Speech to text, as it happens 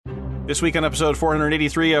This week on episode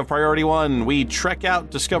 483 of Priority One, we trek out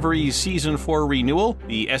Discovery's Season 4 renewal,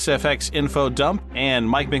 the SFX info dump, and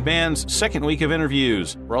Mike McMahon's second week of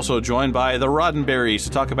interviews. We're also joined by the Roddenberrys to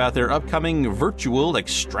talk about their upcoming virtual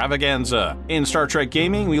extravaganza. In Star Trek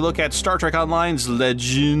Gaming, we look at Star Trek Online's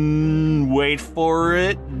legend, wait for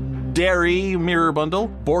it, Dairy Mirror Bundle,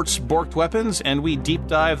 Bort's Borked Weapons, and we deep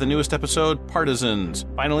dive the newest episode, Partisans.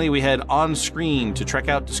 Finally, we head on screen to trek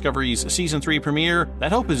out Discovery's Season 3 premiere,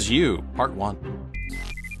 That Hope Is You, Part 1.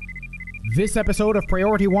 This episode of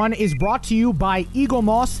Priority One is brought to you by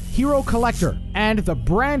Eaglemoss Hero Collector and the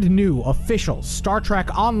brand new official Star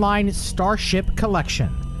Trek Online Starship Collection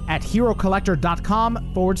at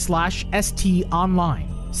herocollector.com/ST Online.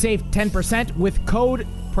 Save 10% with code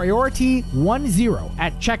Priority10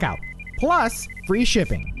 at checkout, plus free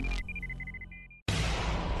shipping.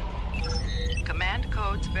 Command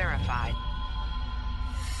codes verified.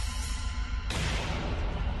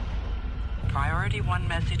 Priority 1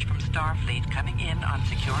 message from Starfleet coming in on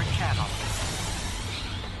secured channel.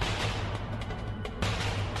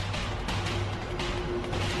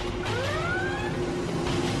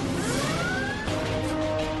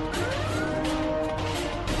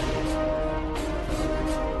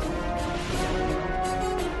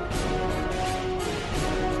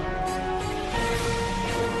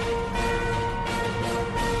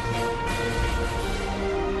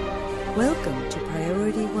 Welcome to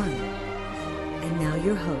Priority One. And now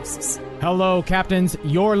your hosts. Hello, Captains.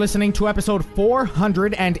 You're listening to episode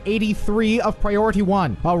 483 of Priority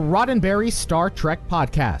One, a Roddenberry Star Trek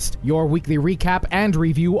podcast. Your weekly recap and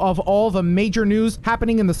review of all the major news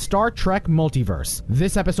happening in the Star Trek multiverse.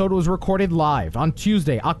 This episode was recorded live on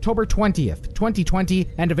Tuesday, October 20th, 2020,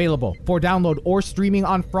 and available for download or streaming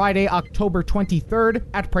on Friday, October 23rd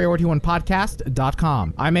at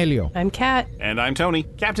PriorityOnePodcast.com. I'm Elio. I'm Kat. And I'm Tony.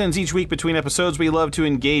 Captains, each week between episodes, we love to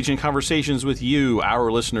engage in conversations with you,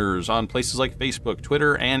 our listeners, on places like Facebook,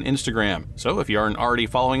 Twitter, and Instagram. So if you aren't already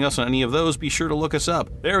following us on any of those, be sure to look us up.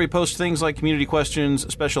 There we post things like community questions,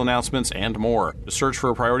 special announcements, and more. Just search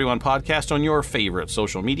for Priority One Podcast on your favorite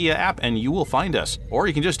social media app, and you will find us. Or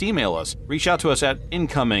you can just email us. Reach out to us at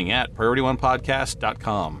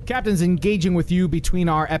incoming@PriorityOnePodcast.com. Captains, engaging with you between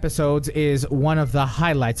our episodes is one of the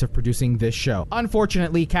highlights of producing this show.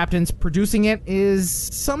 Unfortunately, Captains, producing it is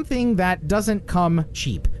something that doesn't come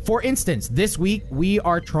cheap. For instance, this week we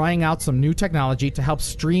are trying out some new technology to help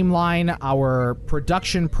streamline our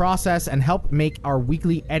production process and help make our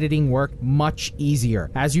weekly editing work much easier.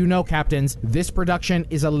 As you know, Captains, this production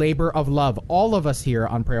is a labor of love. All of us here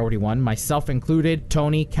on Priority One, myself included,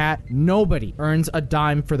 Tony, Kat, nobody earns a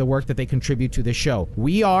dime for the work that they contribute to the show.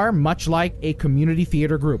 We are much like a community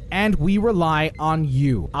theater group, and we rely on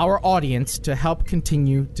you, our audience, to help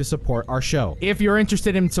continue to support our show. If you're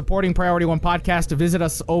interested in supporting Priority One Podcast, visit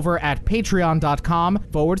us over at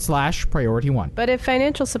patreon.com/Priority One. But if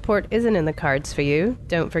financial support isn't in the cards for you,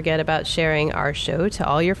 don't forget about sharing our show to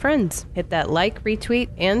all your friends. Hit that like, retweet,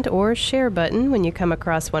 and or share button when you come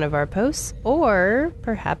across one of our posts, or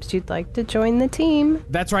perhaps you'd like to join the team.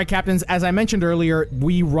 That's right, Captains. As I mentioned earlier,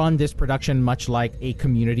 we run this production much like a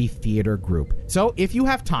community theater group. So if you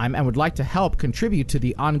have time and would like to help contribute to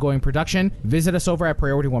the ongoing production, visit us over at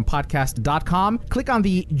PriorityOnePodcast.com. Click on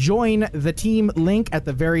the Join the Team link at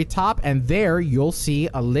the very top, and there you'll see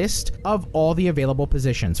a list of all the available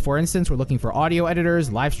positions. For instance, we're looking for audio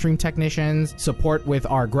editors, live stream technicians, support with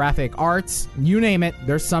our graphic arts, you name it,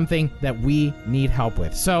 there's something that we need help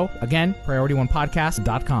with. So, again,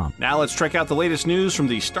 PriorityOnePodcast.com. Now let's check out the latest news from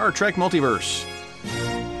the Star Trek multiverse.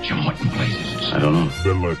 Jim, what in place is this? I don't know.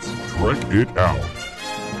 Then let's trek it out.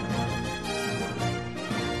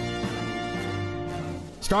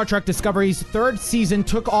 Star Trek Discovery's third season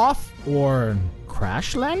took off, or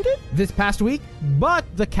crash landed this past week, but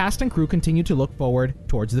the cast and crew continue to look forward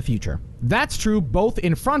towards the future. That's true both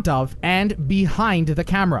in front of and behind the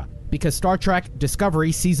camera, because Star Trek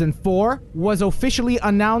Discovery Season 4 was officially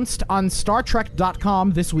announced on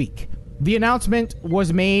StarTrek.com this week. The announcement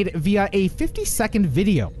was made via a 50-second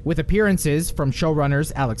video with appearances from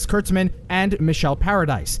showrunners Alex Kurtzman and Michelle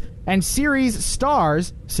Paradise, and series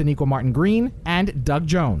stars Sonequa Martin Green and Doug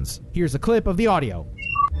Jones. Here's a clip of the audio.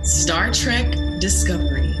 Star Trek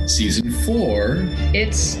Discovery. Season 4.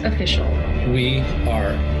 It's official. We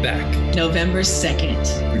are back. November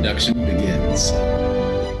 2nd. Production begins.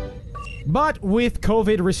 But with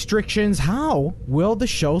COVID restrictions, how will the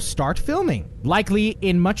show start filming? Likely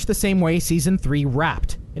in much the same way Season 3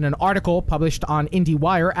 wrapped. In an article published on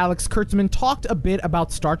IndieWire, Alex Kurtzman talked a bit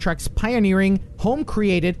about Star Trek's pioneering,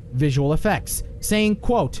 home-created visual effects. saying,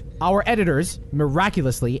 quote, "Our editors,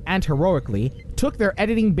 miraculously and heroically, took their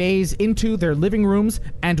editing bays into their living rooms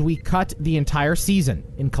and we cut the entire season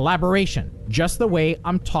in collaboration, just the way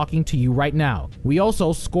I'm talking to you right now. We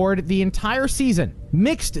also scored the entire season,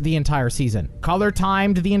 mixed the entire season, color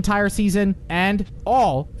timed the entire season, and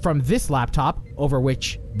all from this laptop over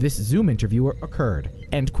which this Zoom interview occurred,"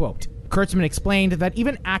 end quote. Kurtzman explained that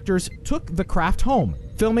even actors took the craft home,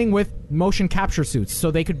 filming with motion capture suits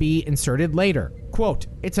so they could be inserted later. Quote,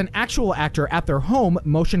 "It's an actual actor at their home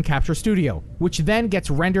motion capture studio, which then gets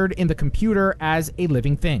rendered in the computer as a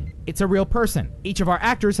living thing. It's a real person. Each of our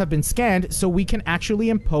actors have been scanned so we can actually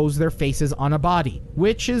impose their faces on a body,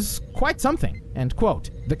 which is quite something," end quote.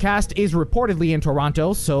 The cast is reportedly in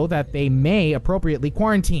Toronto so that they may appropriately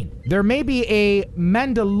quarantine. There may be a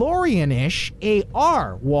Mandalorian-ish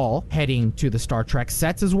AR wall heading to the Star Trek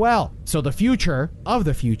sets as well. So the future of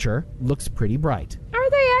the future looks pretty bright. Are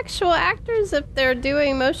they actual actors if they're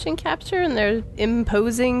doing motion capture and they're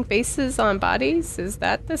imposing faces on bodies? Is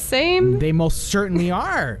that the same? They most certainly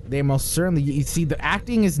are. They most certainly. You see, the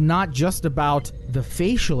acting is not just about the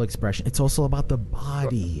facial expression. It's also about the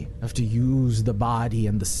body. You have to use the body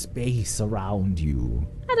and the space around you.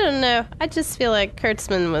 I don't know. I just feel like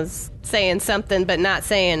Kurtzman was saying something but not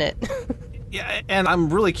saying it. Yeah, and I'm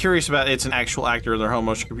really curious about it's an actual actor in their home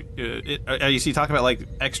motion. Is he talking about like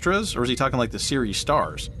extras, or is he talking like the series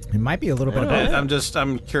stars? It might be a little bit of both.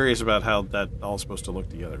 I'm curious about how that all is supposed to look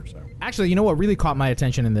together. So actually, you know what really caught my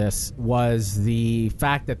attention in this was the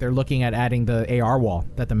fact that they're looking at adding the AR wall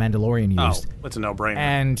that the Mandalorian used. Oh, it's a no-brainer.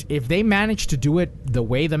 And if they manage to do it the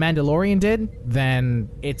way the Mandalorian did, then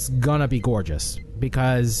it's gonna be gorgeous.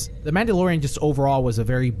 Because The Mandalorian just overall was a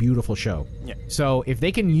very beautiful show. Yeah. So if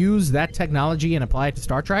they can use that technology and apply it to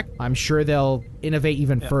Star Trek, I'm sure they'll innovate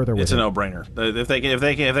even further with it. It's a no-brainer. If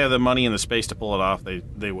they have the money and the space to pull it off,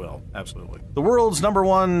 they will. Absolutely. The world's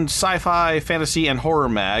 #1 sci-fi, fantasy, and horror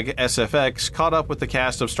mag, SFX, caught up with the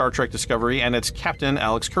cast of Star Trek Discovery and its captain,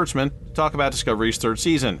 Alex Kurtzman, to talk about Discovery's third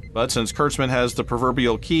season. But since Kurtzman has the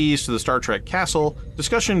proverbial keys to the Star Trek castle,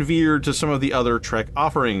 discussion veered to some of the other Trek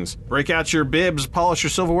offerings. Break out your bibs, polish your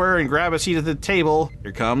silverware, and grab a seat at the table.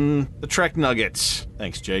 Here come the Trek Nuggets.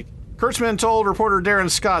 Thanks, Jake. Kurtzman told reporter Darren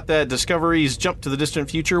Scott that Discovery's jump to the distant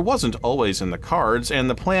future wasn't always in the cards, and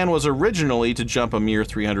the plan was originally to jump a mere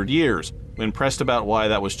 300 years. When pressed about why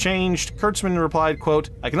that was changed, Kurtzman replied, quote,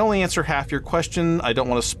 "I can only answer half your question. I don't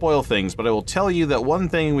want to spoil things, but I will tell you that one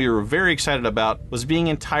thing we were very excited about was being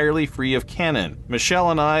entirely free of canon. Michelle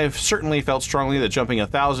and I certainly felt strongly that jumping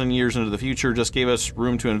 1,000 years into the future just gave us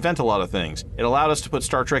room to invent a lot of things. It allowed us to put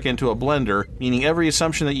Star Trek into a blender, meaning every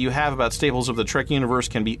assumption that you have about staples of the Trek universe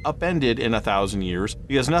can be upended in 1,000 years,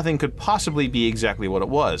 because nothing could possibly be exactly what it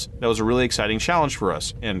was. That was a really exciting challenge for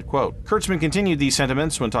us," end quote. Kurtzman continued these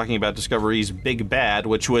sentiments when talking about Discovery's big bad,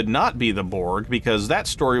 which would not be the Borg, because that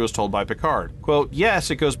story was told by Picard. Quote, "Yes,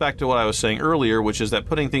 it goes back to what I was saying earlier, which is that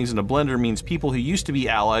putting things in a blender means people who used to be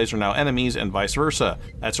allies are now enemies and vice versa.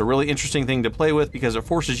 That's a really interesting thing to play with because it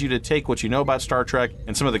forces you to take what you know about Star Trek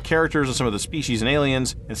and some of the characters and some of the species and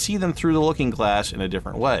aliens and see them through the looking glass in a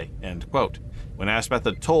different way," end quote. When asked about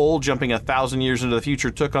the toll jumping 1,000 years into the future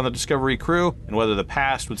took on the Discovery crew and whether the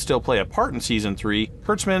past would still play a part in Season 3,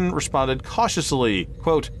 Kurtzman responded cautiously,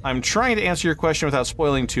 quote, "I'm trying to answer your question without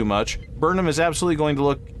spoiling too much. Burnham is absolutely going to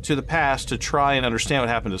look to the past to try and understand what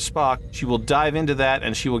happened to Spock. She will dive into that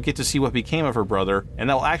and she will get to see what became of her brother, and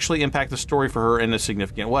that will actually impact the story for her in a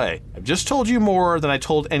significant way. I've just told you more than I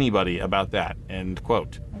told anybody about that," end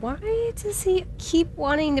quote. Why does he keep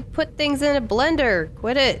wanting to put things in a blender?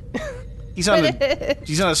 Quit it. He's on a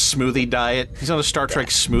smoothie diet. He's on a Star Trek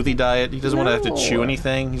smoothie diet. He doesn't want to have to chew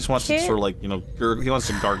anything. He just wants to sort of like, he wants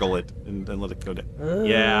to gargle it and let it go down.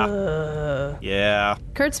 Yeah.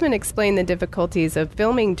 Kurtzman explained the difficulties of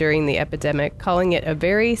filming during the epidemic, calling it a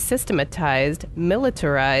very systematized,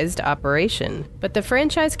 militarized operation. But the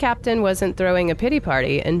franchise captain wasn't throwing a pity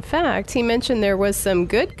party. In fact, he mentioned there was some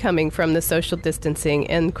good coming from the social distancing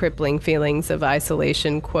and crippling feelings of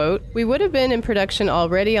isolation. Quote, "We would have been in production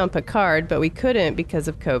already on Picard, but we couldn't because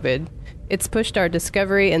of COVID. It's pushed our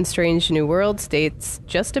Discovery and Strange New Worlds dates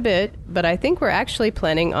just a bit, but I think we're actually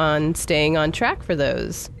planning on staying on track for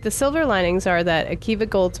those. The silver linings are that Akiva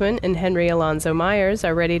Goldsman and Henry Alonso Myers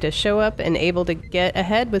are ready to show up and able to get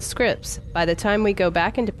ahead with scripts. By the time we go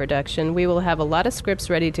back into production, we will have a lot of scripts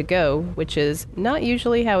ready to go, which is not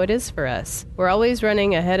usually how it is for us. We're always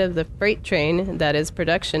running ahead of the freight train that is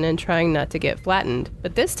production and trying not to get flattened.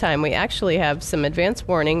 But this time we actually have some advance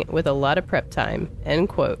warning with a lot of prep time," end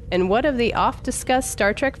quote. And what of the oft-discussed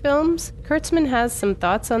Star Trek films, Kurtzman has some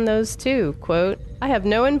thoughts on those too. Quote, I have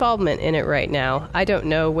no involvement in it right now. I don't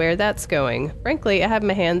know where that's going. Frankly, I have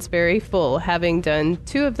my hands very full. Having done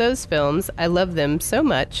 2 of those films, I love them so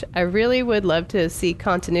much. I really would love to see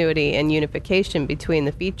continuity and unification between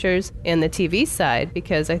the features and the TV side,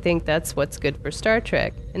 because I think that's what's good for Star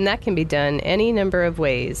Trek. And that can be done any number of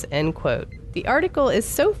ways, end quote. The article is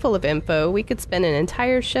so full of info, we could spend an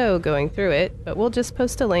entire show going through it, but we'll just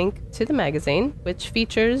post a link to the magazine, which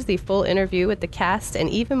features the full interview with the cast and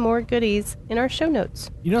even more goodies in our show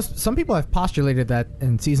notes. You know, some people have postulated that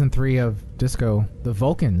in season 3 of Disco, the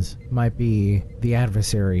Vulcans might be the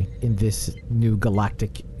adversary in this new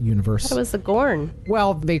galactic universe. That was the Gorn.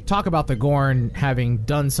 Well, they talk about the Gorn having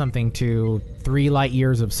done something to 3 light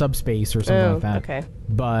years of subspace or something like that. Okay.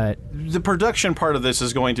 But the production part of this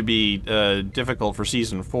is going to be difficult for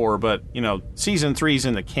season 4, but, you know, season 3's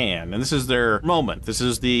in the can, and this is their moment. This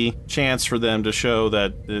is the chance for them to show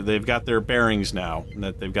that they've got their bearings now, and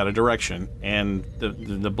that they've got a direction, and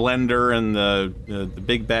the blender and the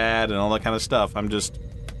big bad and all that kind of stuff. I'm just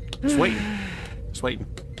waiting. Just waiting.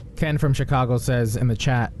 Ken from Chicago says in the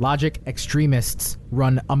chat, logic extremists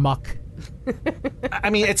run amok.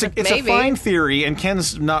 I mean, it's a fine theory, and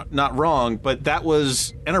Ken's not wrong, but that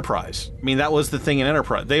was Enterprise. I mean, that was the thing in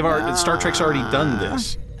Enterprise. Star Trek's already done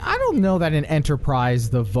this. I don't know that in Enterprise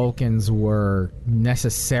the Vulcans were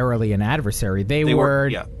necessarily an adversary. They were.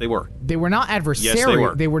 Yeah, they were. They were not adversary. Yes, they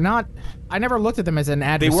were. They were not. I never looked at them as an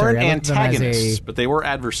adversary. They weren't I looked at them antagonists, as but they were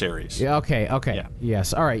adversaries. Yeah, okay. Yeah.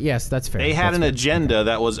 Yes. All right. Yes, that's fair. They had That's an fair. agenda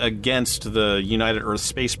that was against the United Earth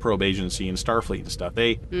Space Probe Agency and Starfleet and stuff.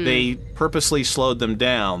 They purposely slowed them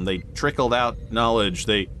down. They trickled out knowledge.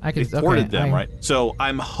 They thwarted them, right? So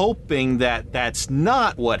I'm hoping that that's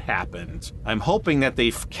not what happened. I'm hoping that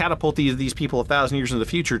they catapult these people 1,000 years in the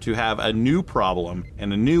future to have a new problem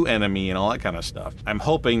and a new enemy and all that kind of stuff. I'm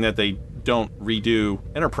hoping that they don't redo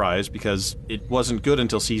Enterprise because it wasn't good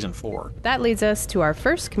until season 4. That leads us to our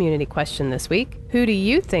first community question this week. Who do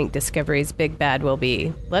you think Discovery's big bad will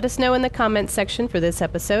be? Let us know in the comments section for this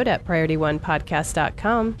episode at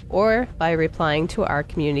PriorityOnePodcast.com or by replying to our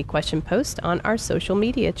community question post on our social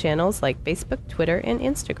media channels like Facebook, Twitter, and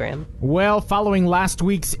Instagram. Well, following last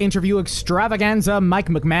week's interview extravaganza, Mike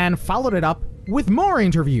McMahon followed it up with more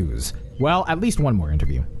interviews. Well, at least one more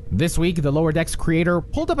interview. This week, the Lower Decks creator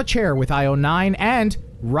pulled up a chair with IO9, and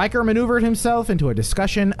Riker maneuvered himself into a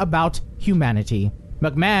discussion about humanity.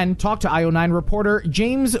 McMahon talked to IO9 reporter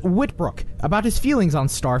James Whitbrook about his feelings on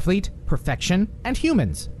Starfleet, perfection, and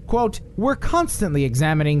humans. Quote, we're constantly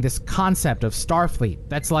examining this concept of Starfleet.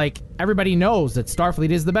 That's like, everybody knows that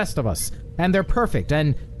Starfleet is the best of us, and they're perfect,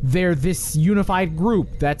 and they're this unified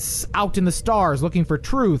group that's out in the stars looking for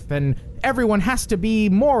truth, and everyone has to be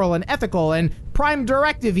moral and ethical and prime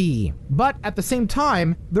directive-y. But at the same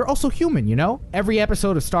time, they're also human, you know? Every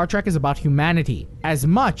episode of Star Trek is about humanity, as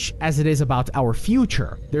much as it is about our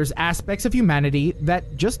future. There's aspects of humanity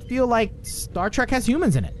that just feel like Star Trek has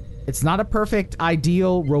humans in it. It's not a perfect,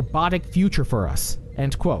 ideal, robotic future for us.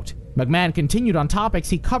 End quote. McMahon continued on topics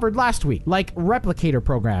he covered last week, like replicator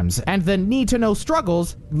programs and the need-to-know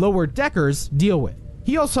struggles Lower Deckers deal with.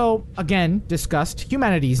 He also, again, discussed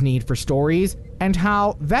humanity's need for stories and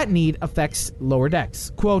how that need affects Lower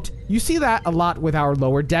Decks. Quote, you see that a lot with our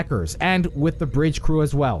Lower Deckers and with the bridge crew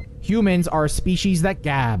as well. Humans are a species that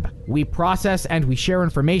gab. We process and we share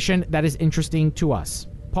information that is interesting to us.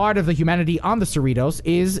 Part of the humanity on the Cerritos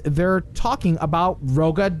is they're talking about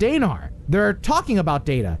Roga Danar. They're talking about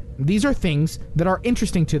data. These are things that are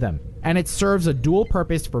interesting to them, and it serves a dual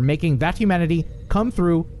purpose for making that humanity come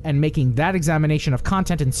through and making that examination of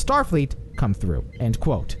content in Starfleet come through. End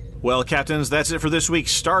quote. Well, Captains, that's it for this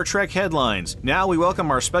week's Star Trek headlines. Now we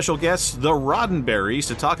welcome our special guests, the Roddenberrys,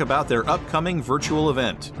 to talk about their upcoming virtual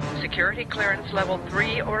event. Security clearance level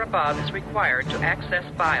 3 or above is required to access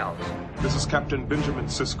files. This is Captain Benjamin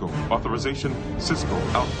Sisko. Authorization Cisco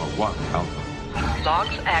Alpha 1 Alpha.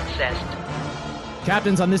 Logs accessed.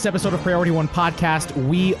 Captains, on this episode of Priority One Podcast,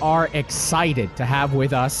 we are excited to have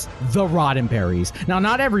with us the Roddenberrys. Now,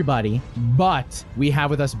 not everybody, but we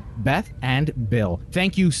have with us Beth and Bill.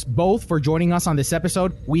 Thank you both for joining us on this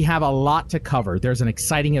episode. We have a lot to cover. There's an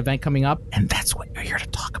exciting event coming up, and that's what you're here to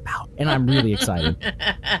talk about. And I'm really excited.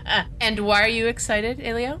 And why are you excited,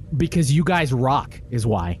 Elio? Because you guys rock, is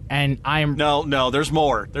why. And I'm... No, there's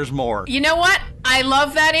more. There's more. You know what? I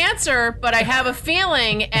love that answer, but I have a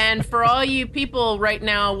feeling, and for all you people right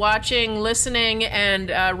now watching, listening, and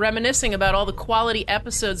reminiscing about all the quality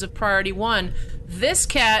episodes of Priority One, This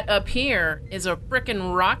cat up here is a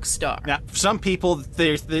frickin' rock star. Now, some people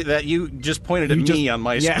that you just pointed at me on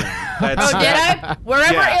my screen. Oh, did I?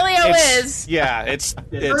 Wherever Elio is. Yeah, it's for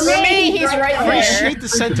me, he's right there. I appreciate the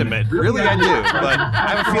sentiment. Really, I do. But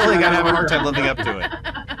I have a feeling I'd have a hard time living up to it.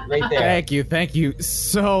 Right there. Thank you.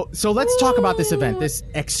 So let's talk about this event, this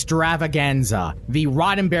extravaganza, the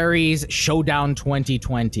Roddenberry's Showdown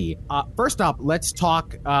 2020. First up, let's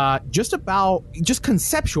talk just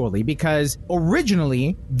conceptually, because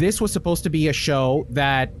originally this was supposed to be a show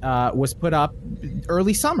that was put up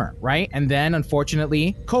early summer, right? And then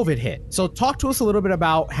unfortunately COVID hit. So talk to us a little bit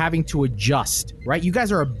about having to adjust, right? You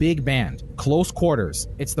guys are a big band, close quarters.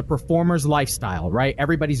 It's the performer's lifestyle, right?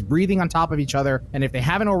 Everybody's breathing on top of each other, and if they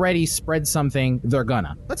haven't already spread something, they're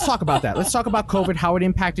gonna. Let's talk about that. Let's talk about COVID, how it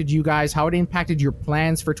impacted you guys, how it impacted your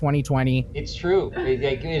plans for 2020. It's true. It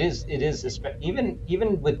is.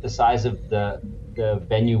 Even with the size of the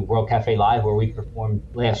venue, World Cafe Live, where we performed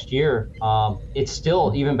last year, it's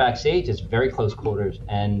still, even backstage, it's very close quarters.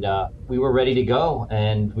 And we were ready to go,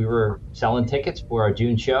 and we were selling tickets for our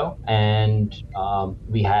June show. And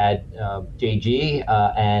we had JG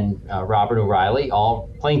and Robert O'Reilly, all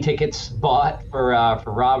plane tickets bought for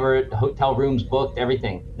Robert, hotel rooms booked,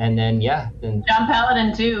 everything. And then, then John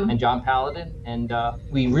Paladin too. And John Paladin. And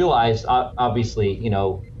we realized, obviously,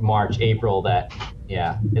 March, April, that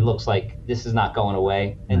it looks like this is not going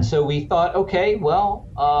away. And so we thought, okay, well,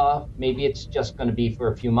 maybe it's just going to be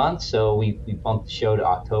for a few months. So we bumped the show to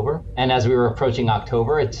October. And as we were approaching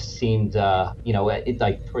October, it seemed,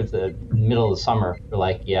 like towards the middle of the summer, we're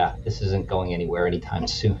like, this isn't going anywhere anytime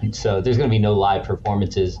soon. So there's going to be no live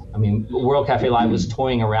performances. I mean, World Cafe Live was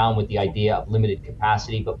toying around with the idea of limited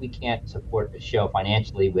capacity, but we can't support a show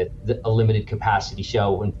financially with a limited capacity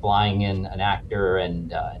show and flying in an actor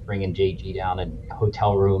and bringing JG down and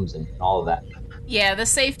hotel rooms and all of that. Yeah, the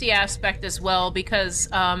safety aspect as well, because,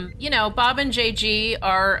 Bob and JG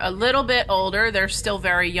are a little bit older. They're still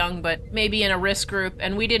very young, but maybe in a risk group,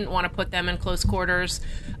 and we didn't want to put them in close quarters.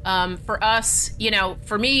 For us,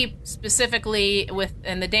 for me specifically,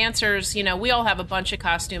 and the dancers, we all have a bunch of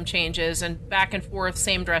costume changes and back and forth,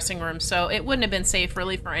 same dressing room, so it wouldn't have been safe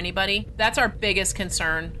really for anybody. That's our biggest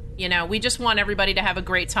concern. We just want everybody to have a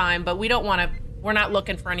great time, but we're not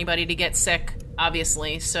looking for anybody to get sick,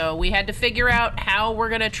 obviously. So we had to figure out how we're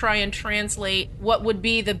going to try and translate what would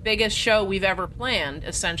be the biggest show we've ever planned,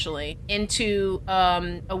 essentially, into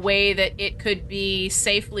a way that it could be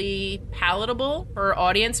safely palatable for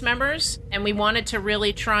audience members. And we wanted to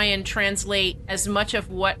really try and translate as much of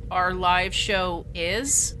what our live show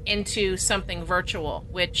is into something virtual,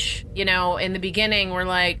 which, in the beginning, we're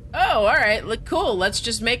like, oh, all right, look, cool, let's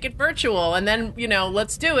just make it virtual. And then,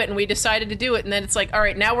 let's do it. And we decided to do it. And then it's like, all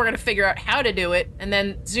right, now we're going to figure out how to do it. And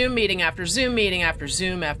then Zoom meeting after Zoom meeting after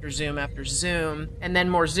Zoom after Zoom after Zoom. And then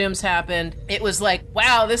more Zooms happened. It was like,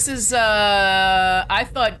 wow, this is, I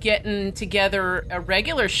thought getting together a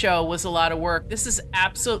regular show was a lot of work. This is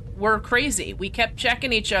we're crazy. We kept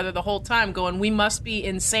checking each other the whole time going, we must be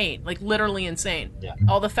insane, like literally insane. Yeah.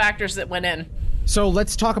 All the factors that went in. So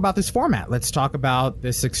let's talk about this format. Let's talk about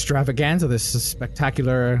this extravaganza, this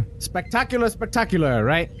spectacular,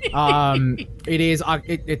 right?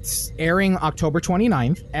 It's airing October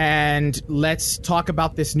 29th, and let's talk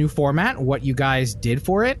about this new format, what you guys did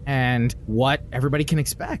for it, and what everybody can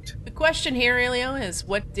expect. The question here, Elio, is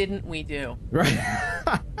what didn't we do? Right.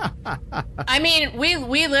 I mean,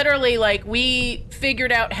 we literally, we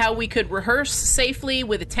figured out how we could rehearse safely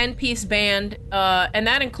with a 10-piece band, and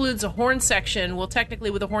that includes a horn section. Well, technically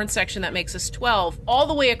with a horn section that makes us 12, all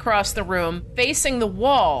the way across the room, facing the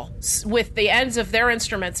wall, with the ends of their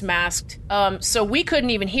instruments masked, so we couldn't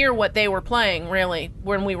even hear what they were playing, really,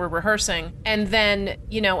 when we were rehearsing. And then,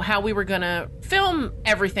 how we were gonna film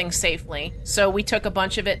everything safely. So we took a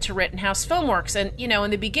bunch of it to Rittenhouse Filmworks, and, in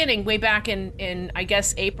the beginning, way back in I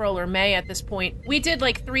guess, April or May at this point, we did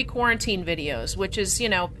 3 quarantine videos, which is,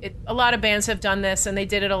 a lot of bands have done this, and they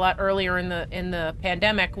did it a lot earlier in the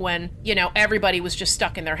pandemic when, everybody was just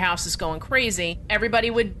stuck in their houses going crazy.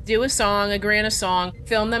 Everybody would do a song, agree on a song,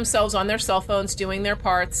 film themselves on their cell phones doing their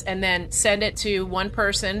parts, and then send it to one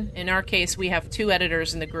person. In our case, we have 2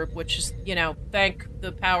 editors in the group, which is, thank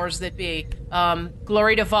the powers that be.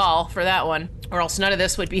 Glory to Val for that one. or else none of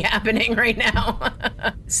this would be happening right now.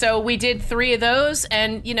 So we did 3 of those,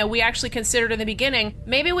 and, you know, we actually considered in the beginning,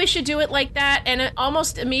 maybe we should do it like that, and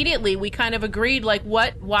almost immediately we kind of agreed, like,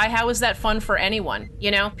 why, how is that fun for anyone?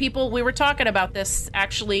 You know, we were talking about this,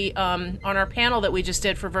 actually, on our panel that we just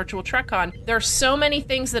did for Virtual TrekCon. There are so many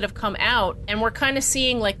things that have come out, and we're kind of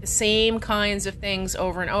seeing, like, the same kinds of things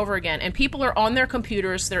over and over again, and people are on their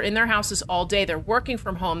computers, they're in their houses all day, they're working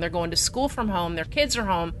from home, they're going to school from home, their kids are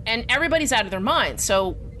home, and everybody's out of their mind.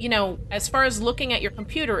 So, you know, as far as looking at your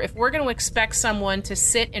computer, if we're going to expect someone to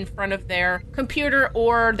sit in front of their computer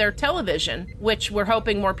or their television, which we're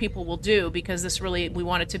hoping more people will do because we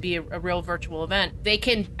want it to be a real virtual event, they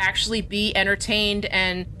can actually be entertained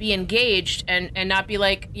and be engaged and not be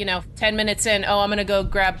like, you know, 10 minutes in, oh, I'm going to go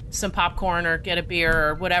grab some popcorn or get a beer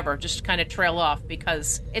or whatever, just kind of trail off,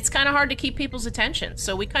 because it's kind of hard to keep people's attention.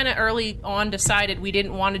 So we kind of early on decided we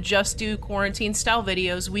didn't want to just do quarantine style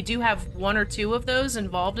videos. We do have 1 or 2 of those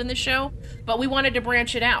involved in the show, but we wanted to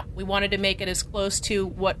branch it out. We wanted to make it as close to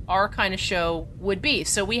what our kind of show would be.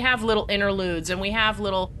 So we have little interludes and we have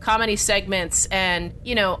little comedy segments and,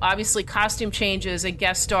 you know, obviously costume changes and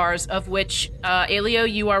guest stars, of which Elio,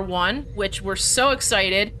 you are one, which we're so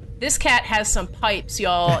excited. This cat has some pipes,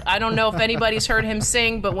 y'all. I don't know if anybody's heard him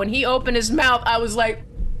sing, but when he opened his mouth, I was like,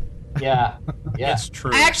 yeah. It's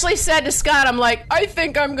true. I actually said to Scott, I'm like, I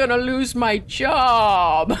think I'm gonna lose my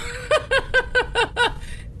job.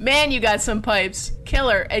 Man, you got some pipes.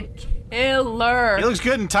 Killer. Killer. He looks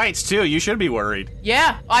good in tights, too. You should be worried.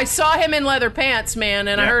 Yeah. I saw him in leather pants, man,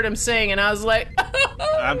 and I heard him sing, and I was like...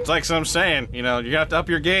 Like I'm saying, you know, you have to up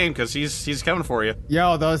your game, because he's coming for you.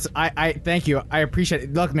 Yo, those, I thank you. I appreciate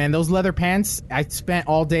it. Look, man, those leather pants, I spent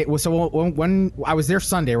all day... So when I was there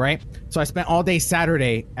Sunday, right? So I spent all day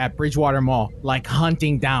Saturday at Bridgewater Mall, like,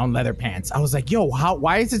 hunting down leather pants. I was like, yo,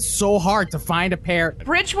 why is it so hard to find a pair?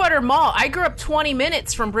 Bridgewater Mall. I grew up 20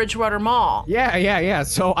 minutes from Bridgewater Mall. Yeah.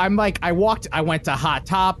 So I'm like, I went to Hot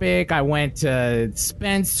Topic, I went to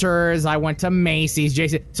Spencer's, I went to Macy's,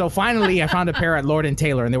 JC. So finally I found a pair at Lord &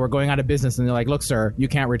 Taylor, and they were going out of business, and they're like, look, sir, you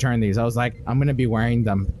can't return these. I was like, I'm gonna be wearing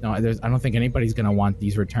them. No, I don't think anybody's gonna want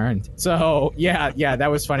these returned. So yeah, that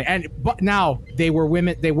was funny. But now they were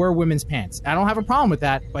women's pants. I don't have a problem with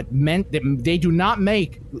that, but men, they do not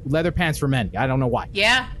make leather pants for men. I don't know why.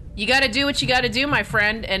 Yeah. You got to do what you got to do, my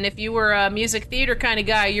friend. And if you were a music theater kind of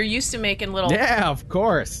guy, you're used to making little... Yeah, of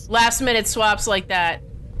course. Last-minute swaps like that.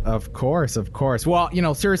 Of course. Well, you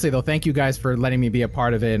know, seriously, though, thank you guys for letting me be a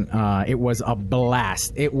part of it. It was a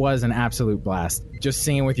blast. It was an absolute blast. Just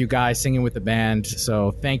singing with you guys, singing with the band.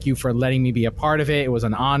 So thank you for letting me be a part of it. It was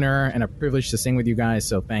an honor and a privilege to sing with you guys.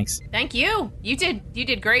 So thanks. Thank you. You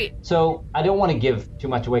did great. So I don't want to give too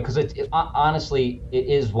much away, because honestly, it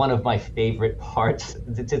is one of my favorite parts.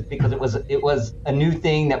 It's because it was a new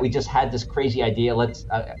thing that we just had this crazy idea.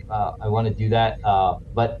 I want to do that.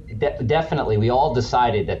 But definitely, we all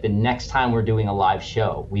decided that the next time we're doing a live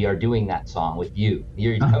show, we are doing that song with you.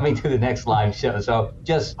 You're coming to the next live show. So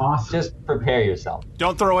just prepare yourself.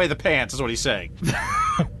 Don't throw away the pants, is what he's saying.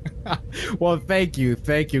 Well, thank you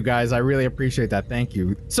guys. I really appreciate that. Thank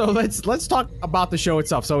you. So let's talk about the show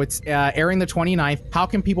itself. So it's airing the 29th. How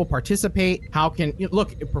can people participate? How can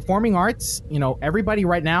look, performing arts, you know, everybody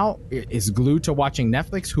right now is glued to watching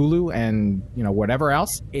Netflix, Hulu, and, you know, whatever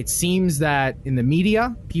else. It seems that in the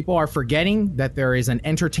media, people are forgetting that there is an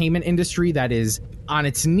entertainment industry that is on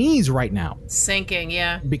its knees right now. Sinking,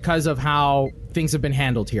 yeah. Because of how things have been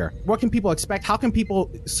handled here. What can people expect? How can people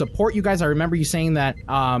support you guys? I remember you saying that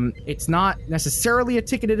it's not necessarily a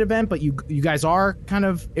ticketed event, but you guys are kind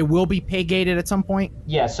of, it will be pay gated at some point.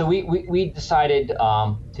 Yeah, so we decided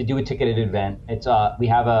to do a ticketed event. It's we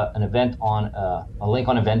have an event on a link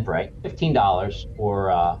on Eventbrite, $15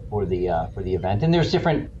 for the event, and there's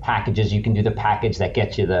different packages. You can do the package that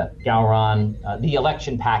gets you the Gowron, the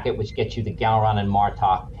election packet, which gets you the Gowron and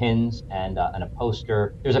Martok pins and a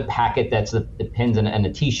poster. There's a packet that's the pins and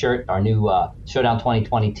a T-shirt, our new Showdown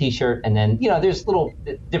 2020 T-shirt, and then there's little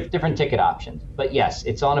different ticket options. But yes,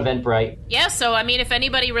 it's on Eventbrite. Yeah, so I mean, if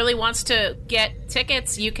anybody really wants to get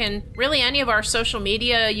tickets, you can really any of our social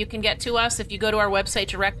media. You can get to us if you go to our website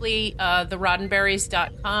directly,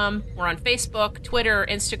 theroddenberries.com. We're on Facebook, Twitter,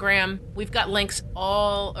 Instagram. We've got links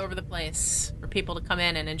all over the place for people to come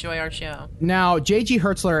in and enjoy our show. Now, J.G.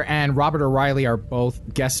 Hertzler and Robert O'Reilly are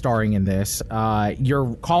both guest starring in this.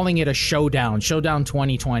 You're calling it a Showdown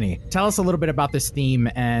 2020. Tell us a little bit about this theme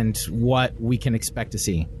and what we can expect to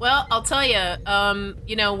see. Well, I'll tell you,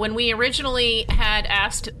 when we originally had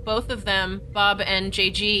asked both of them, Bob and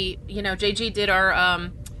JG, JG did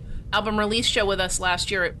our album release show with us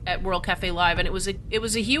last year at World Cafe Live, and it was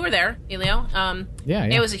you were there, Elio. Yeah.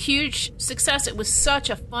 It was a huge success. It was such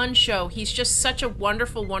a fun show. He's just such a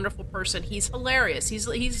wonderful, wonderful person. He's hilarious.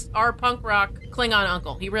 He's our punk rock Klingon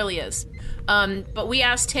uncle. He really is. But we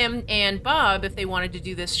asked him and Bob if they wanted to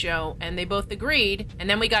do this show, and they both agreed. And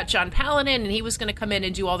then we got John Paladin, and he was going to come in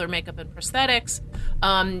and do all their makeup and prosthetics.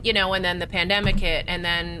 And then the pandemic hit, and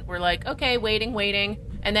then we're like, okay, waiting.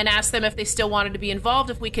 And then asked them if they still wanted to be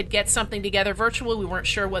involved, if we could get something together virtually. We weren't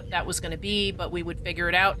sure what that was going to be, but we would figure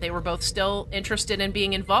it out. They were both still interested in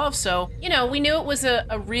being involved. So, we knew it was a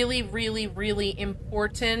really, really, really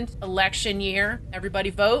important election year.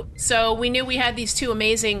 Everybody vote. So we knew we had these two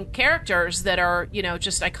amazing characters that are,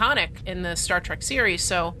 just iconic in the Star Trek series.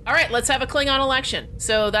 So, all right, let's have a Klingon election.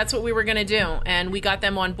 So that's what we were going to do. And we got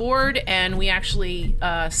them on board, and we actually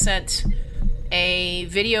sent a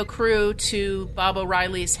video crew to Bob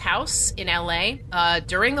O'Reilly's house in LA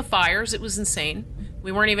during the fires. It was insane.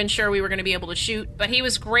 We weren't even sure we were going to be able to shoot, but he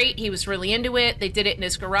was great. He was really into it. They did it in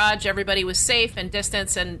his garage. Everybody was safe and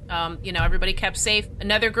distance, and everybody kept safe.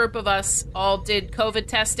 Another group of us all did COVID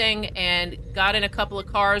testing and got in a couple of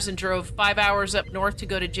cars and drove 5 hours up north to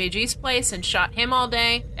go to JG's place and shot him all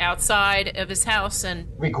day outside of his house and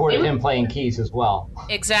recorded him playing keys as well.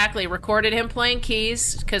 Exactly, recorded him playing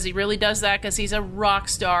keys because he really does that because he's a rock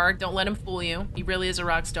star. Don't let him fool you. He really is a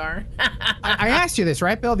rock star. I asked you this,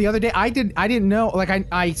 right, Bill? The other day, I didn't know. Like,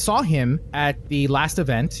 I saw him at the last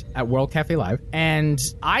event at World Cafe Live, and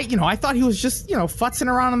I thought he was just futzing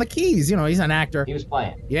around on the keys. He's an actor. He was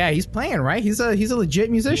playing. Yeah, he's playing, right? He's a legit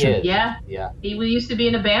musician. Yeah. He used to be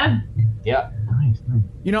in a band. Yeah. Nice.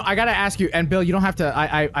 I gotta ask you, and Bill, you don't have to.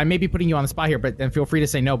 I may be putting you on the spot here, but then feel free to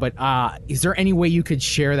say no. But is there any way you could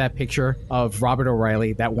share that picture of Robert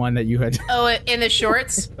O'Reilly, that one that you had? Oh, in the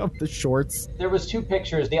shorts. Of the shorts. There was two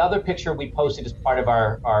pictures. The other picture we posted as part of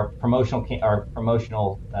our promotional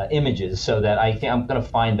images, so that I'm going to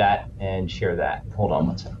find that and share that. Hold on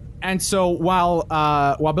one second. And so while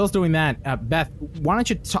Bill's doing that, Beth, why don't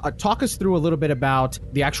you talk us through a little bit about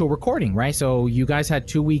the actual recording, right? So you guys had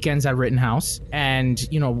 2 weekends at Rittenhouse, and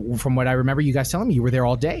from what I remember, you guys telling me you were there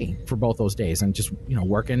all day for both those days, and just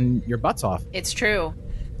working your butts off. It's true.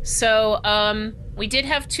 So we did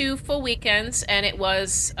have 2 full weekends, and it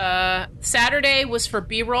was Saturday was for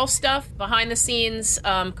B-roll stuff, behind the scenes,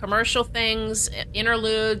 commercial things,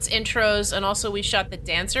 interludes, intros, and also we shot the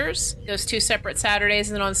dancers, those 2 separate Saturdays.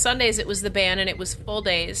 And then on Sundays it was the band, and it was full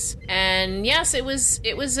days. And yes, it was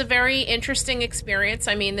a very interesting experience.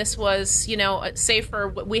 I mean, this was, save for,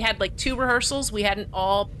 we had like 2 rehearsals. We hadn't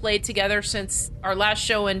all played together since our last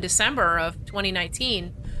show in December of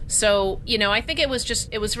 2019. So, I think it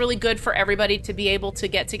was really good for everybody to be able to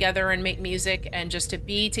get together and make music and just to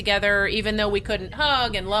be together. Even though we couldn't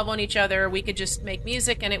hug and love on each other, we could just make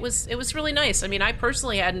music, and it was really nice. I mean, I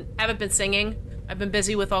personally haven't been singing. I've been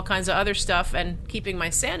busy with all kinds of other stuff, and keeping my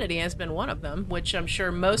sanity has been one of them, which I'm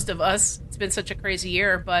sure most of us, it's been such a crazy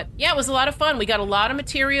year. But yeah, it was a lot of fun. We got a lot of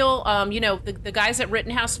material. The guys at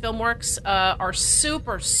Rittenhouse Filmworks are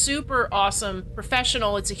super, super awesome,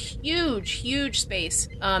 professional. It's a huge, huge space.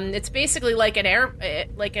 It's basically like an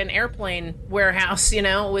airplane warehouse,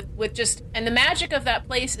 with just, and the magic of that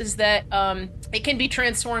place is that it can be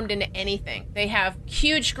transformed into anything. They have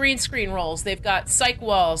huge green screen rolls. They've got cyc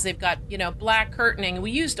walls. They've got, black curtaining. We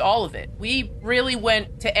used all of it. We really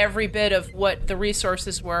went to every bit of what the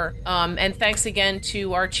resources were. And thanks again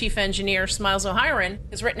to our chief engineer, Smiles O'Hiron,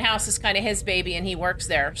 because Rittenhouse is kind of his baby and he works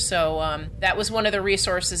there. So that was one of the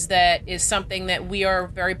resources that is something that we are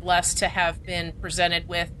very blessed to have been presented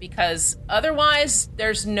with, because otherwise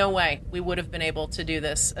there's no way we would have been able to do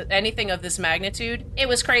this. Anything of this magnitude. It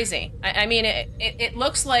was crazy. I mean, it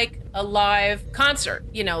looks like a live concert,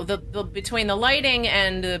 the between the lighting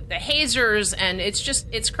and the hazers, and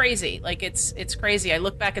it's crazy. Like it's crazy. I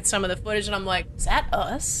look back at some of the footage and I'm like, is that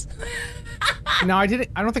us? No, I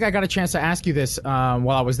don't think I got a chance to ask you this while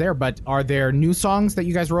I was there, but are there new songs that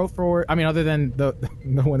you guys wrote for? I mean, other than the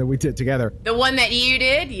one that we did together. The one that you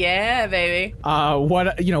did? Yeah, baby.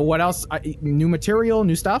 What else? New material,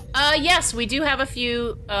 new stuff? Yes, we do have a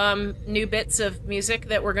few new bits of music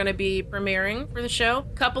that we're going to be premiering for the show.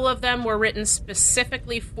 A couple of them were written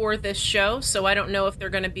specifically for this show, so I don't know if they're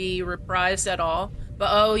going to be reprised at all. But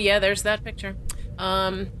oh yeah, there's that picture.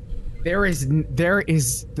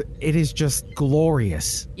 It is just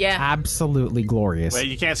glorious. Yeah. Absolutely glorious. Well,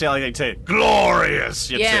 you can't say it like they say it.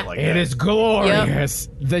 Glorious! You say it like that. It is glorious.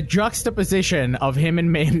 Yep. The juxtaposition of him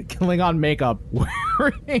in Klingon makeup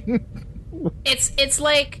wearing... It's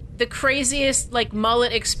like the craziest like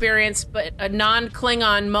mullet experience, but a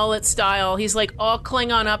non-Klingon mullet style. He's like all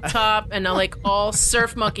Klingon up top and like all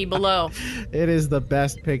surf monkey below. It is the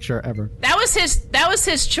best picture ever. That was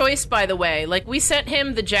his choice, by the way. Like, we sent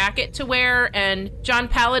him the jacket to wear, and John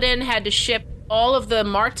Paladin had to ship all of the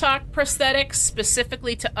Martok prosthetics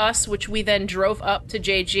specifically to us, which we then drove up to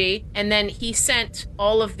JG, and then he sent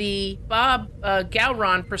all of the Bob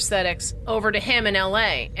Gowron prosthetics over to him in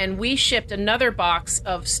LA, and we shipped another box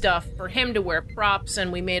of stuff for him to wear, props, and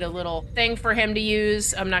we made a little thing for him to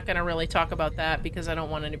use. I'm not going to really talk about that because I don't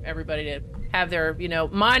want everybody to have their,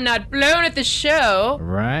 mind not blown at the show.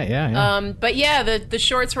 Right, yeah. But yeah, the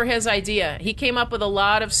shorts were his idea. He came up with a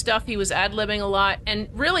lot of stuff. He was ad-libbing a lot, and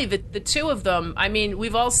really the two of them, I mean,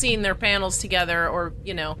 we've all seen their panels together or,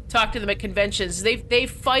 talk to them at conventions. They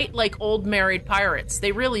fight like old married pirates.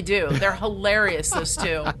 They really do. They're hilarious, those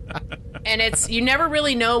two. And you never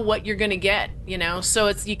really know what you're going to get,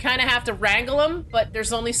 so you kind of have to wrangle them, but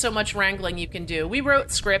there's only so much wrangling you can do. We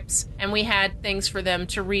wrote scripts and we had things for them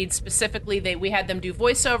to read specifically. We had them do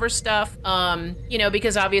voiceover stuff,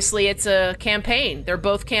 because obviously it's a campaign. They're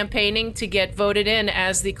both campaigning to get voted in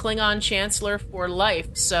as the Klingon Chancellor for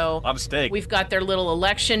life. So a lot of stake. We've got their little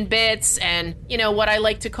election bits and, what I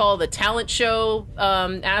like to call the talent show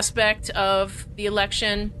aspect of the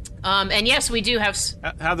election. And yes, we do have.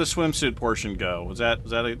 How'd the swimsuit portion go? Did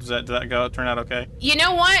that turn out okay? You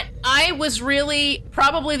know what? I was really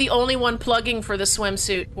probably the only one plugging for the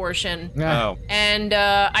swimsuit portion. Oh. And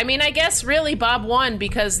I guess really Bob won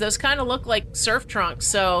because those kind of look like surf trunks.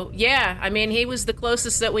 So yeah, he was the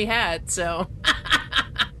closest that we had. So.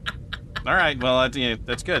 All right. Well,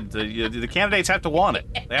 that's good. The candidates have to want it.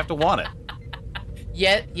 They have to want it.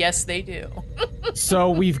 Yes, they do. So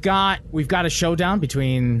we've got a showdown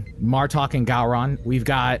between Martok and Gowron. We've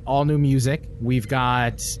got all new music. We've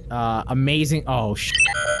got amazing. Oh,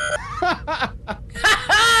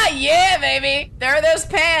 yeah, baby. There are those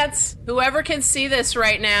pants. Whoever can see this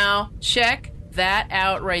right now, check that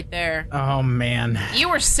out right there. Oh man, you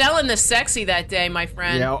were selling the sexy that day, my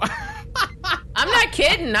friend. Yeah. I'm not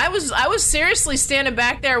kidding. I was seriously standing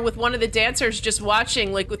back there with one of the dancers just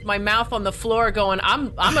watching, like with my mouth on the floor going,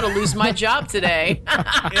 I'm going to lose my job today.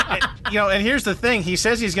 And here's the thing. He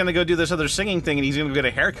says he's going to go do this other singing thing and he's going to get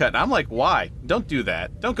a haircut. And I'm like, why? Don't do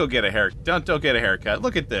that. Don't go get a haircut. Don't get a haircut.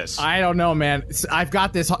 Look at this. I don't know, man. I've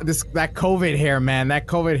got that COVID hair, man. That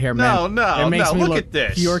COVID hair, man. No. It makes me look look at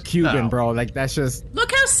this. Pure Cuban, bro. Like, that's just...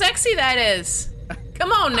 Look how sexy that is.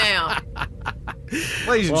 Come on now.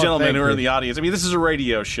 Ladies and gentlemen who are in the audience, this is a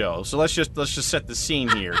radio show, so let's just set the scene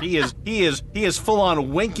here. He is full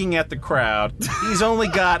on winking at the crowd. He's only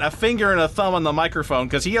got a finger and a thumb on the microphone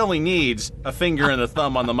because he only needs a finger and a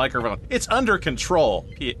thumb on the microphone. It's under control,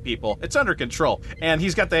 people. It's under control, and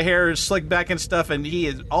he's got the hair slicked back and stuff, and he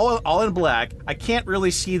is all in black. I can't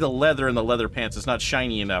really see the leather in the leather pants. It's not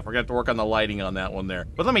shiny enough. We're gonna have to work on the lighting on that one there.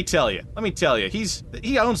 But let me tell you,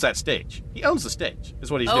 he owns that stage. He owns the stage.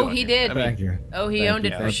 Is what he's doing. Oh, he did. Thank you. Oh, he owned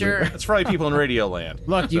it for sure. That's probably people in radio land.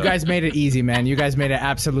 Look, you guys made it easy, man. You guys made it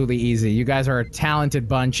absolutely easy. You guys are a talented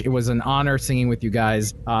bunch. It was an honor singing with you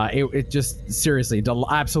guys. It just, seriously,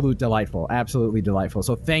 absolutely delightful.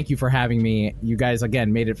 So thank you for having me. You guys,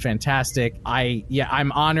 again, made it fantastic.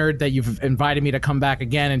 I'm honored that you've invited me to come back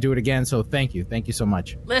again and do it again. So thank you. Thank you so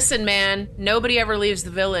much. Listen, man, nobody ever leaves the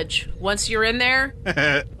village. Once you're in there,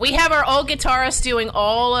 we have our old guitarist doing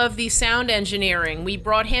all of the sound engineering. We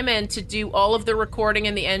brought him in to do all of the recording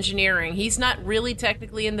and the engineering. He's not really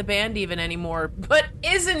technically in the band even anymore, but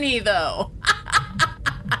isn't he though?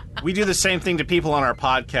 We do the same thing to people on our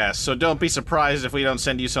podcast, so don't be surprised if we don't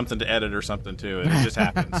send you something to edit or something too. It just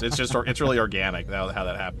happens. It's really organic how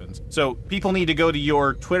that happens. So people need to go to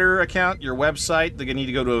your Twitter account, your website. They need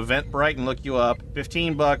to go to Eventbrite and look you up.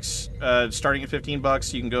 $15, starting at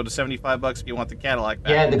 $15. You can go to $75 if you want the Cadillac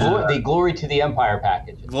package. Yeah, the Glory to the Empire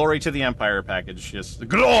package. Glory to the Empire package. Yes, the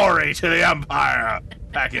Glory to the Empire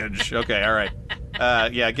package. Okay, all right.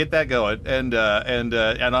 Get that going. And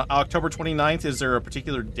on October 29th, is there a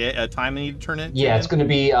particular time they need to turn in? Yeah, it's going to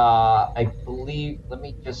be, I believe, let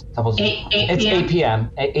me just double check. It's 8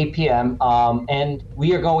 p.m. At 8 p.m. And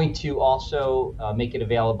we are going to also make it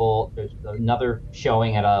available. There's another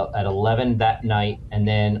showing at 11 that night, and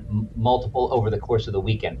then multiple over the course of the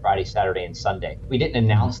weekend, Friday, Saturday, and Sunday. We didn't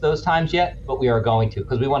announce those times yet, but we are going to,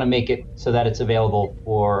 because we want to make it so that it's available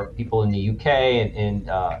for people in the UK and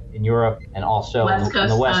in Europe, and also so West on Coast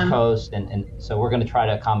the West time. Coast, and so we're going to try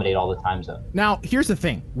to accommodate all the time zones. Now, here's the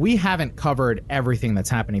thing. We haven't covered everything that's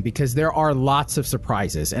happening because there are lots of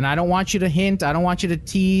surprises. And I don't want you to hint. I don't want you to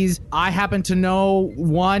tease. I happen to know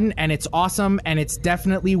one, and it's awesome, and it's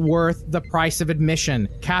definitely worth the price of admission.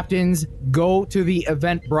 Captains, go to the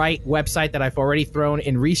Eventbrite website that I've already thrown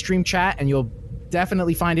in Restream chat, and you'll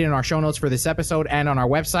definitely find it in our show notes for this episode and on our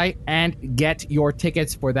website, and get your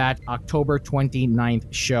tickets for that October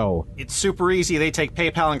 29th show. It's super easy. They take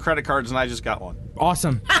PayPal and credit cards, and I just got one.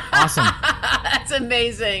 Awesome. That's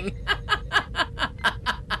amazing.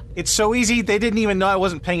 It's so easy, they didn't even know I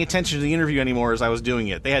wasn't paying attention to the interview anymore as I was doing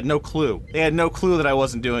it. They had no clue. They had no clue that I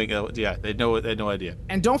wasn't doing it. Yeah, they had no idea.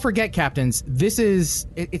 And don't forget, Captains,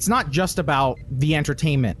 it's not just about the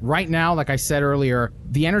entertainment. Right now, like I said earlier,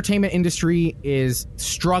 the entertainment industry is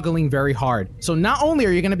struggling very hard. So not only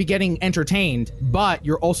are you going to be getting entertained, but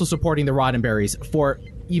you're also supporting the Roddenberrys for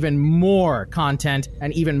even more content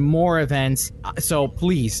and even more events. So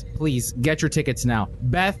please get your tickets now.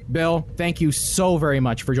 Beth, Bill, thank you so very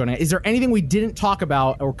much for joining us. Is there anything we didn't talk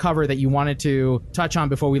about or cover that you wanted to touch on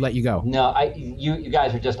before we let you go? No, you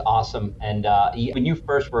guys are just awesome. And when you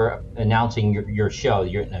first were announcing your show,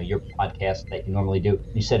 your podcast that you normally do,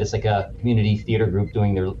 you said it's like a community theater group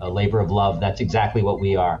doing their labor of love. That's exactly what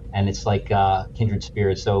we are, and it's like kindred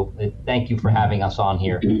spirits. So thank you for having us on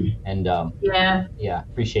here. And yeah.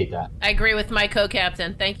 Appreciate that. I agree with my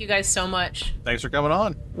co-captain. Thank you guys so much. Thanks for coming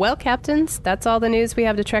on. Well, Captains, that's all the news we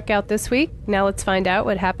have to check out this week. Now let's find out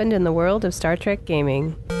what happened in the world of Star Trek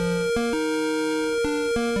gaming.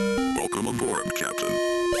 Welcome aboard, Captain.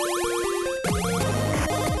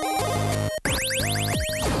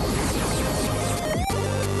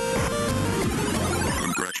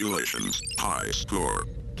 Congratulations. High score.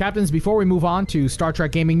 Captains, before we move on to Star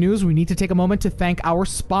Trek gaming news, we need to take a moment to thank our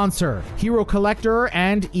sponsor, Hero Collector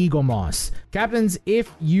and Eaglemoss. Captains,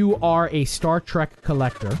 if you are a Star Trek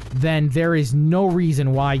collector, then there is no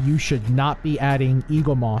reason why you should not be adding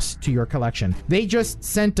Eaglemoss to your collection. They just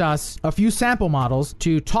sent us a few sample models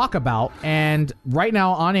to talk about, and right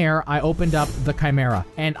now on air, I opened up the Chimera,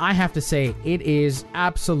 and I have to say, it is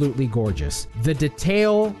absolutely gorgeous. The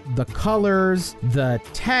detail, the colors, the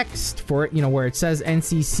text for it, where it says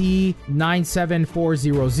NCC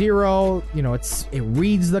 97400, it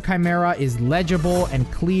reads the Chimera, is legible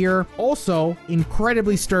and clear. Also,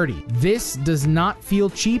 incredibly sturdy. This does not feel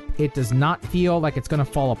cheap. It does not feel like it's going to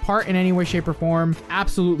fall apart in any way, shape, or form.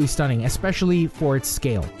 Absolutely stunning, especially for its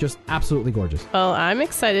scale. Just absolutely gorgeous. Well, I'm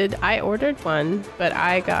excited. I ordered one, but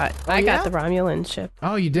I got the Romulan ship.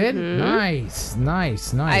 Oh, you did? Mm-hmm.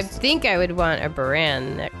 Nice. I think I would want a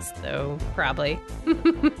Baran next, though, probably.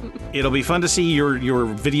 It'll be fun to see your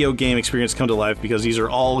video game experience come to life, because these are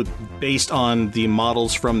all based on the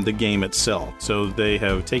models from the game itself. So they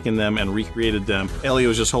have taken them and recreated them. Ellie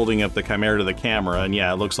was just holding up the Chimera to the camera, and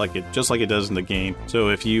yeah, it looks like it just like it does in the game. So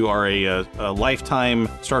if you are a lifetime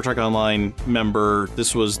Star Trek Online member,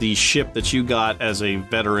 this was the ship that you got as a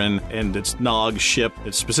veteran, and it's Nog's ship.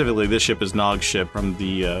 It's specifically, this ship is Nog's ship from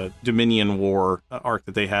the Dominion War arc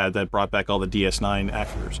that they had that brought back all the DS9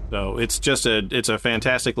 actors. So it's a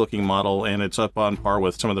fantastic looking model, and it's up on par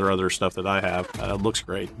with some of their other stuff that I have. It looks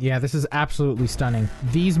great. Yeah, this is absolutely stunning.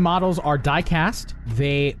 These models are die-cast.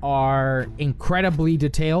 They are incredibly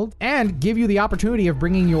detailed and give you the opportunity of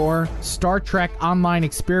bringing your Star Trek Online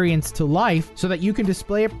experience to life so that you can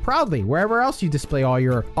display it proudly wherever else you display all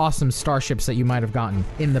your awesome starships that you might have gotten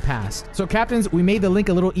in the past. So, Captains, we made the link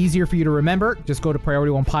a little easier for you to remember. Just go to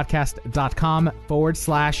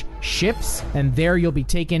PriorityOnePodcast.com/ships, and there you'll be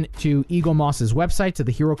taken to Eaglemoss's website, to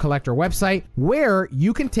the Hero Collector website, where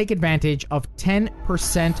you can take advantage of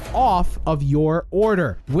 10% off of your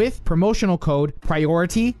order with promotional code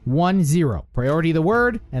PRIORITY10. Priority the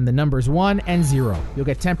word and the numbers 1 and 0. You'll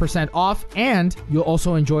get 10% off, and you'll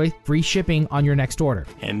also enjoy free shipping on your next order.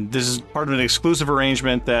 And this is part of an exclusive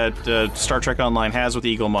arrangement that Star Trek Online has with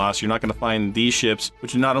Eaglemoss. You're not going to find these ships,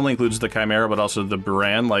 which not only includes the Chimera, but also the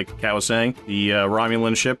Baran, like Kat was saying, the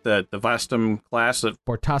Romulan ship, the Vastum class, the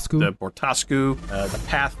Bortasku, the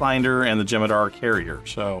Pathfinder, and the Jem'Hadar carrier.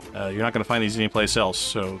 So you're not going to find these anyplace else.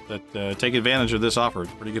 So take advantage of this offer.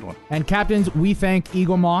 It's a pretty good one. And Captains, we thank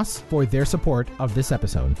Eaglemoss for their support of this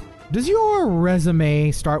episode. Does your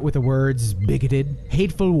resume start with the words bigoted,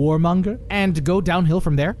 hateful warmonger, and go downhill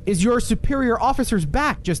from there? Is your superior officer's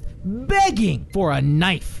back just begging for a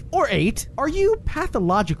knife or 8? Are you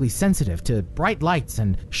pathologically sensitive to bright lights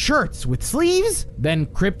and shirts with sleeves? Then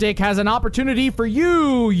Cryptic has an opportunity for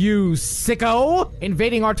you sicko!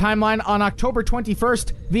 Invading our timeline on October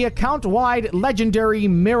 21st, the account-wide legendary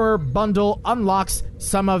mirror bundle unlocks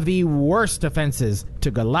some of the worst offenses to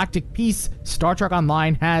galactic peace Star Trek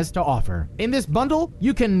Online has to offer. In this bundle,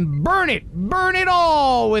 you can burn it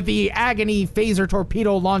all with the Agony Phaser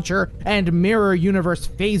Torpedo Launcher and Mirror Universe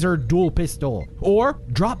Phaser Dual Pistol, or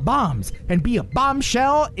drop bombs and be a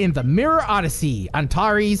bombshell in the Mirror Odyssey,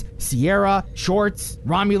 Antares, Sierra, Shorts,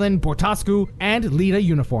 Romulan, Bortascu, and Lita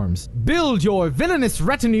uniforms. Build your villainous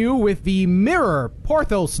retinue with the Mirror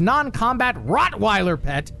Porthos non-combat Rottweiler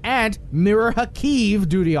pet and Mirror Hakiv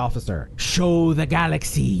duty officer. Show the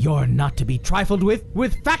galaxy you're not to be trifled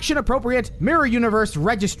with faction-appropriate Mirror Universe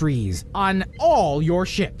registries on all your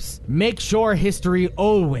ships. Make sure history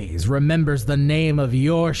always remembers the name of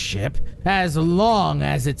your ship as long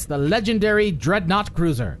as it's the legendary Dreadnought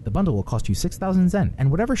Cruiser. The bundle will cost you 6,000 Zen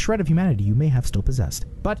and whatever shred of humanity you may have still possessed.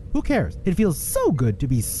 But who cares? It feels so good to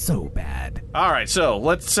be so bad. All right, so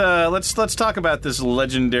let's talk about this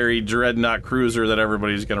legendary Dreadnought Cruiser that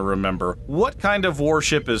everybody's going to remember. What kind of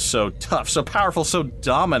warship is so tough, so powerful, so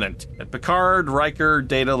dominant that Picard, Riker,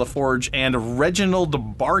 Data, LaForge, and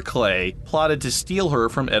Reginald Barclay plotted to steal her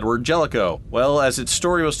from Edward Jellicoe? Well, as its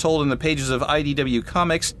story was told in the pages of IDW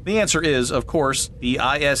Comics, the answer is, of course, the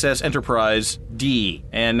ISS Enterprise D.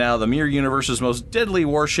 And now the Mirror Universe's most deadly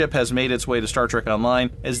warship has made its way to Star Trek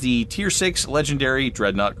Online as the Tier 6 legendary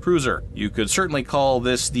Dreadnought Cruiser. You could certainly call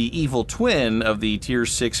this the evil twin of the Tier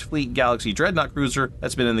 6 Fleet Galaxy Dreadnought Cruiser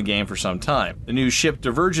that's been in the game for some time. The new ship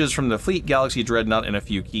diverges from the Fleet Galaxy Dreadnought in a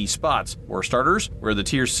few key spots. For starters, where the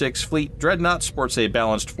Tier 6 Fleet Dreadnought sports a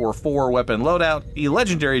balanced 4-4 weapon loadout, the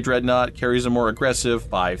legendary Dreadnought carries a more aggressive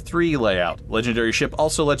 5-3 layout. Legendary ship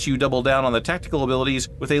also lets you double down on the tactical abilities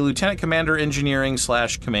with a Lieutenant Commander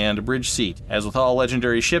Engineering/Command bridge seat. As with all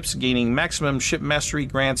legendary ships, gaining maximum ship mastery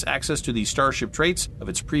grants access to the starship traits of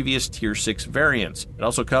its previous Tier 6 variants. It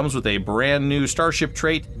also comes with a brand new starship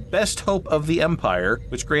trait, Best Hope of the Empire,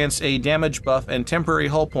 which grants a damage buff and temporary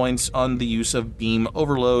hull points on the use of beam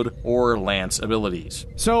overload or lance abilities.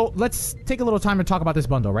 So let's take a little time to talk about this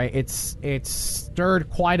bundle, right? It's stirred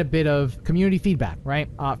quite a bit of community feedback, right?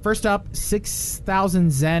 First up,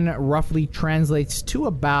 6,000 Zen roughly translates to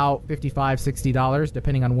about $55, $60,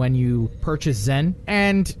 depending on when you purchase Zen.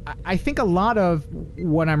 And I think a lot of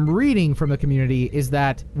what I'm reading from the community is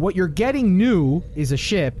that what you're getting new is a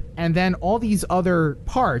ship, and then all these other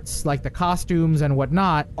parts, like the costumes and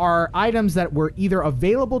whatnot, are items that were either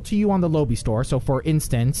available to you on the Lobby store. So for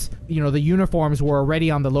instance, the uniforms were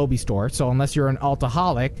already on the Lobby store. So unless you're an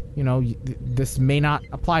Altaholic, this may not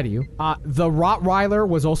apply to you. The Rottweiler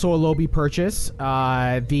was also a Lobby purchase.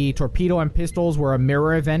 The torpedo and pistols were a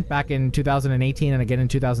mirror event back in 2018 and again in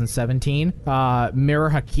 2017. Mirror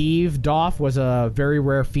Hakiv Doff was a very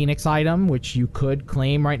rare Phoenix item, which you could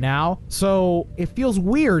claim right now. So it feels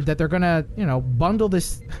weird that they're gonna, bundle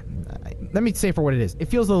this. Let me say for what it is. It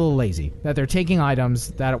feels a little lazy that they're taking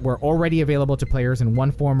items that were already available to players in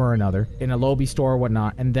one form or another in a Lobby store or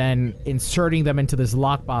whatnot, and then inserting them into this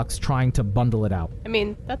lockbox, trying to bundle it out. I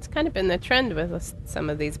mean, that's kind of been the trend with some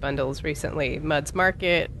of these bundles recently. Mud's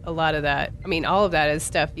Market, a lot of that. I mean, all of that is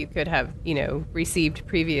stuff you could have, received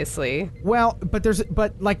previously. Well, but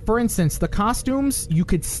like for instance, the costumes, you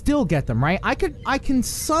could still get them, right? I can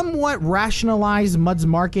somewhat rationalize Mud's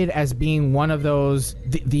Market as being one of those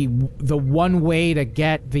the one way to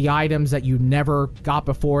get the items that you never got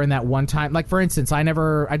before in that one time. Like for instance, I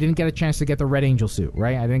didn't get a chance to get the Red Angel suit,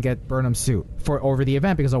 right? I didn't get Burnham's suit over the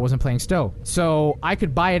event because I wasn't playing Stowe. So I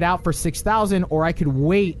could buy it out for 6,000, or I could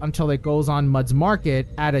wait until it goes on Mud's Market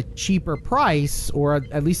at a cheaper price, or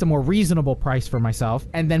at least a more reasonable price for myself,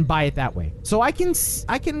 and then buy it that way. So I can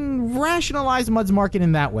rationalize Mud's Market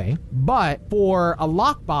in that way. But for a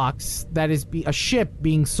lockbox that is a ship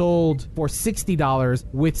being sold for $60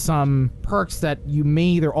 with some perks that you may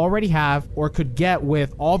either already have or could get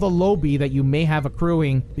with all the Lobby that you may have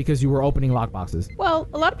accruing because you were opening lockboxes. Well,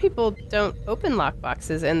 a lot of people don't open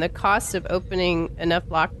lockboxes, and the cost of opening enough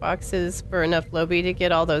lockboxes for enough Lobby to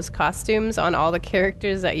get all those costumes on all the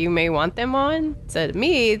characters that you may want them on, said to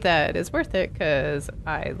me that is worth it because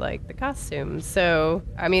I like the costumes. So,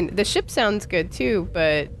 I mean, the ship sounds good too,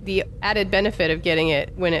 but the added benefit of getting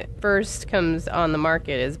it when it first comes on the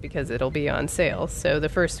market is because it'll be on sale. So the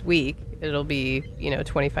first week, it'll be,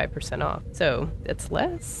 25% off. So it's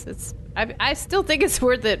less. I still think it's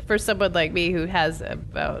worth it for someone like me who has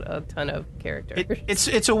about a ton of characters.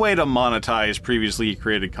 It's a way to monetize previously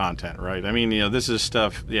created content, right? I mean, this is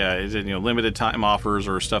stuff, limited time offers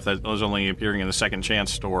or stuff that was only appearing in the Second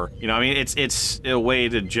Chance store. It's a way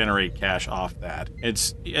to generate cash off that.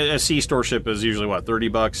 It's a C-store ship is usually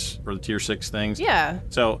 $30 for the Tier 6 things. Yeah.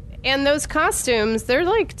 So And those costumes, they're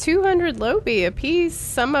like 200 Lobi a piece,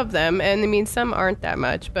 some of them. And I mean, some aren't that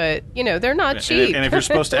much, but, you know, they're not cheap. And if you're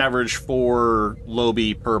supposed to average 4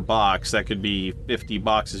 Lobi per box, that could be 50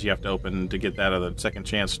 boxes you have to open to get that at the Second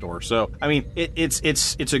Chance store. So, I mean,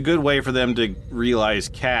 it's a good way for them to realize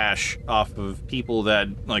cash off of people that,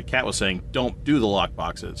 like Kat was saying, don't do the lock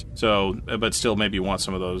boxes. So, but still maybe want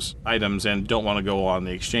some of those items and don't want to go on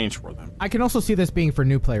the exchange for them. I can also see this being for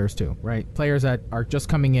new players too, right? Players that are just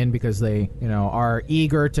coming in because they, you know, are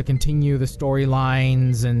eager to continue the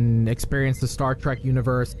storylines and experience the Star Trek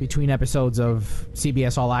universe between episodes of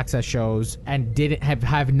CBS All Access shows and didn't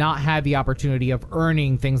have not had the opportunity of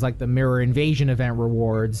earning things like the Mirror Invasion event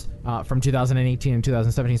rewards from 2018 and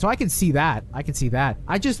 2017. So I can see that.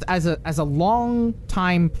 I just, as a long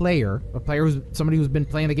time player, somebody who's been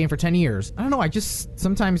playing the game for 10 years, I don't know, I just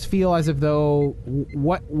sometimes feel as if though,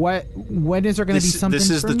 when is there going to be something This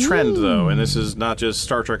is for the me? trend, though, and this is not just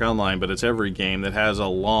Star Trek Online, but it's every game that has a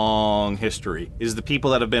long history. Is the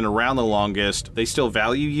people that have been around the longest, they still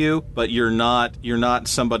value you, but you're not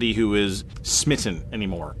somebody who is smitten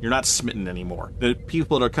anymore. You're not smitten anymore. The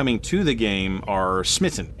people that are coming to the game are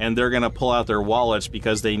smitten, and they're going to pull out their wallets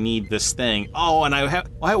because they need this thing. Oh, and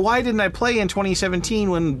why didn't I play in 2017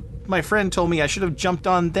 when my friend told me I should have jumped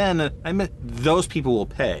on then? Those people will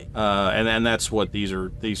pay, and that's what these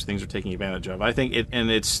things are taking advantage of. I think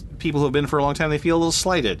it's people who have been for a long time. They feel a little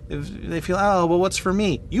slighted. They feel, oh, well, what's for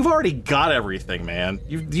me? You've already got everything, man.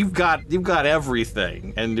 You've got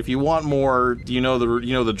everything. And if you want more, you know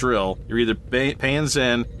the drill. You're either paying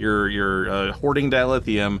Zen, you're hoarding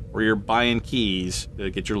dilithium, or you're buying keys to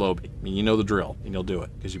get your Lobi. I mean, you know the drill, and you'll do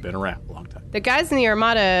it because you've been around a long time. The guys in the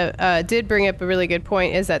Armada did bring up a really good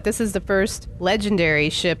point, is that this is the first legendary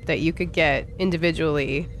ship that you could get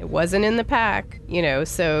individually. It wasn't in the pack, you know,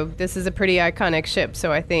 so this is a pretty iconic ship.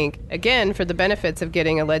 So I think, again, for the benefits of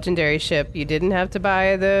getting a legendary ship, you didn't have to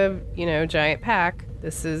buy the, you know, giant pack.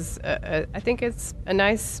 This is, I think it's a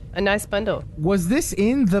nice bundle. Was this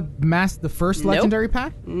in the first legendary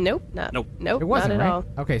pack? Nope. It wasn't, not at right? all.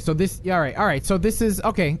 Okay, so this, all right. So this is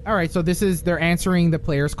okay. All right, so this is, they're answering the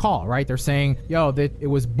player's call, right? They're saying, yo, that it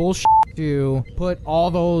was bullshit to put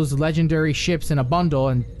all those legendary ships in a bundle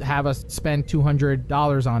and have us spend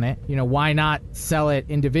 $200 on it. You know, why not sell it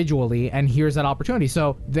individually? And here's that opportunity.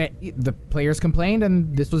 So the players complained,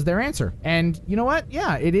 and this was their answer. And you know what?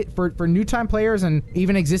 Yeah, for new time players and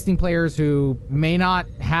even existing players who may not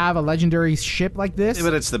have a legendary ship like this. Yeah,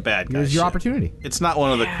 but it's the bad guy. Here's your ship. opportunity. It's not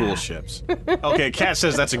one of the cool ships. Okay, Kat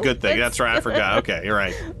says that's a good thing. That's right. I forgot. Okay, you're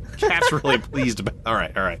right. Kat's really pleased about. All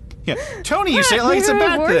right. Yeah, Tony, you say it like it's a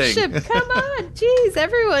bad thing. Come on, jeez,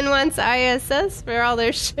 everyone wants ISS for all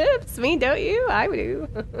their ships. Me, don't you? I do.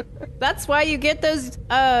 That's why you get those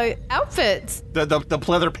outfits. The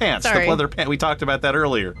pleather pants. Sorry. The pleather pants. We talked about that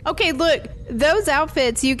earlier. Okay, look, those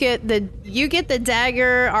outfits. You get the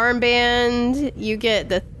dagger armband. You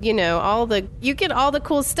get you get all the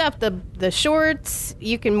cool stuff. The shorts.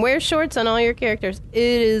 You can wear shorts on all your characters.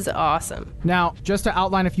 It is awesome. Now, just to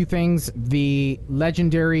outline a few things, the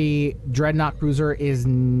legendary Dreadnought Cruiser is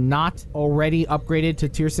not already upgraded to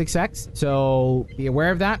Tier 6X, so be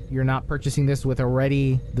aware of that. You're not purchasing this with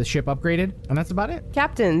already the ship upgraded, and that's about it.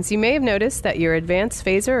 Captains, you may have noticed that your advanced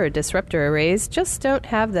phaser or disruptor arrays just don't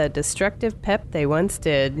have the destructive pep they once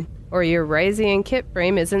did. Or your Ryzian kit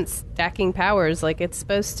frame isn't stacking powers like it's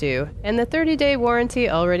supposed to, and the 30-day warranty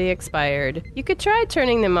already expired. You could try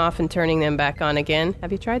turning them off and turning them back on again.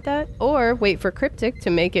 Have you tried that? Or wait for Cryptic to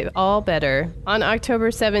make it all better. On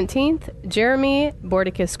October 17th, Jeremy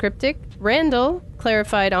Bordicus Cryptic Randall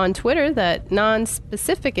clarified on Twitter that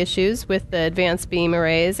non-specific issues with the advanced beam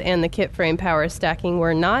arrays and the kit frame power stacking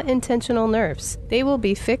were not intentional nerfs. They will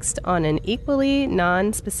be fixed on an equally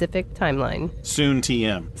non-specific timeline. Soon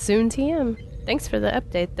TM. Thanks for the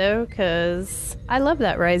update, though, because I love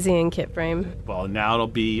that Ryzian kit frame. Well, now it'll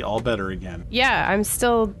be all better again. Yeah, I'm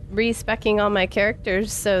still re-speccing all my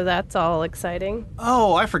characters, so that's all exciting.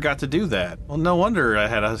 Oh, I forgot to do that. Well, no wonder I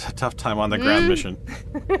had a tough time on the ground mission.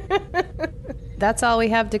 That's all we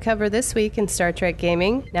have to cover this week in Star Trek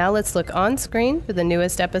Gaming. Now let's look on screen for the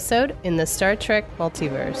newest episode in the Star Trek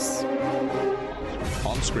multiverse.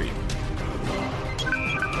 On screen.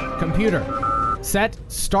 Computer. Set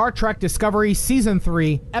Star Trek Discovery Season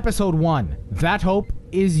 3, Episode 1. That Hope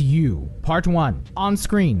Is You. Part 1. On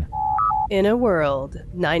screen. In a world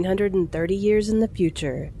 930 years in the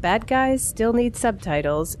future, bad guys still need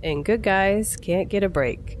subtitles and good guys can't get a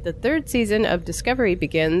break. The third season of Discovery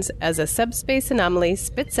begins as a subspace anomaly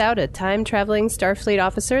spits out a time-traveling Starfleet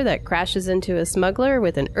officer that crashes into a smuggler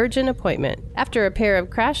with an urgent appointment. After a pair of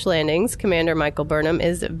crash landings, Commander Michael Burnham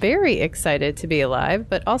is very excited to be alive,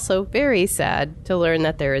 but also very sad to learn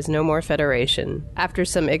that there is no more Federation. After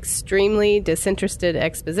some extremely disinterested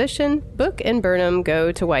exposition, Book and Burnham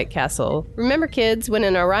go to White Castle. Remember, kids, when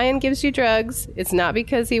an Orion gives you drugs, it's not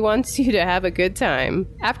because he wants you to have a good time.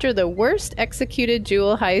 After the worst executed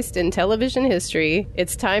jewel heist in television history,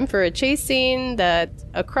 it's time for a chase scene that's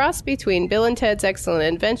a cross between Bill and Ted's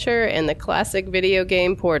Excellent Adventure and the classic video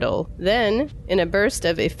game Portal. Then, in a burst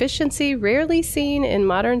of efficiency rarely seen in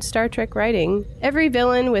modern Star Trek writing, every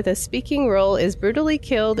villain with a speaking role is brutally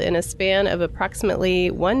killed in a span of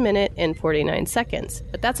approximately 1 minute and 49 seconds.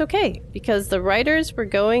 But that's okay, because the writers were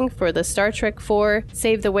going for the Star Trek IV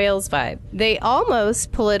Save the Whales vibe. They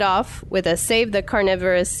almost pull it off with a Save the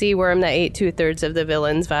Carnivorous Sea Worm that ate 2/3 of the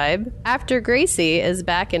villains vibe. After Gracie is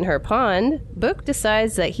back in her pond, Book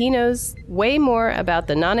decides that he knows way more about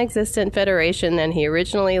the non-existent Federation than he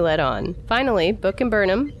originally let on. Finally, Book and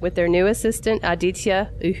Burnham, with their new assistant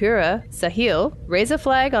Aditya Uhura Sahil, raise a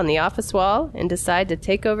flag on the office wall and decide to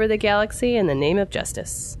take over the galaxy in the name of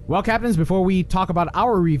justice. Well, Captains, before we talk about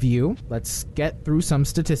our review, let's get through some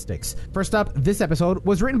statistics. First up, this episode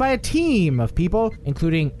was written by a team of people,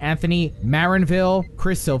 including Anthony Marinville,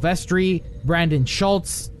 Chris Silvestri, Brandon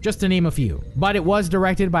Schultz, just to name a few. But it was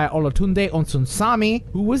directed by Olatunde Onsunsami,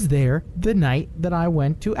 who was there the night that I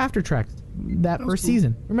went to Aftertreks. That first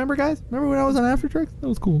season. Remember, guys? Remember when I was on Aftertreks? That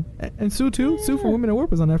was cool. And Sue, too. Sue from Women at Warp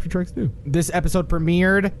was on Aftertreks, too. This episode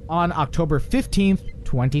premiered on October 15th,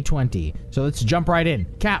 2020. So let's jump right in.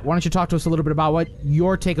 Kat, why don't you talk to us a little bit about what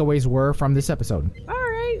your takeaways were from this episode? All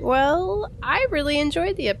right. Well, I really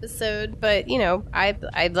enjoyed the episode, but, you know,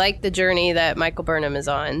 I like the journey that Michael Burnham is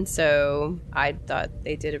on, so I thought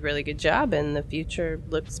they did a really good job, and the future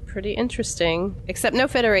looks pretty interesting. Except no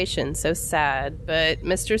Federation, so sad. But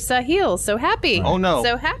Mr. Sahil, so happy. Oh, no.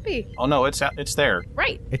 So happy. Oh, no, it's there.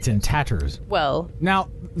 Right. It's in tatters. Well. Now,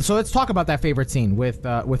 so let's talk about that favorite scene with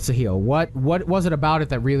Sahil. What was it about it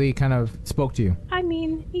that really kind of spoke to you? I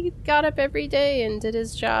mean, he got up every day and did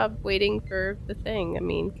his job waiting for the thing. I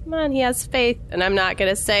mean, come on, he has faith, and I'm not going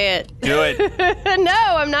to say it. Do it. No,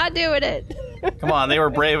 I'm not doing it. Come on, they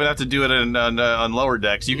were brave enough to do it on lower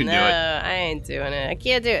decks. You can do it. No, I ain't doing it. I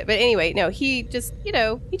can't do it. But anyway, no, he just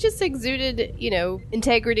exuded,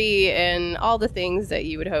 integrity and all the things that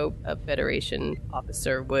you would hope a Federation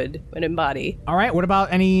officer would embody. All right, what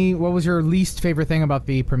was your least favorite thing about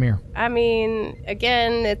the premiere? I mean,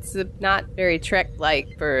 again, it's not very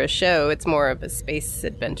Trek-like for a show. It's more of a space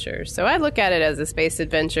adventure. So I look at it as a space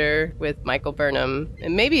adventure with Michael Burnham,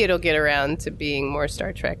 and maybe it'll get around to being more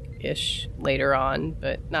Star Trek-ish later on,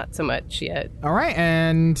 but not so much yet. All right,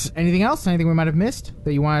 and anything else? Anything we might have missed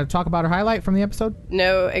that you want to talk about or highlight from the episode?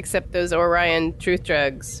 No, except those Orion truth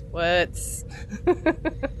drugs. What?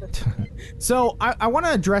 So I want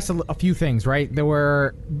to address a few things, right?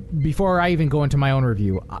 Before I even go into my own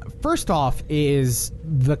review. First off is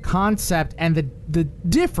the concept and the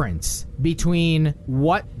difference between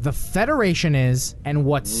what the Federation is and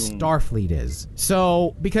what Starfleet is.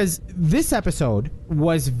 So, because this episode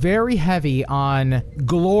was very heavy on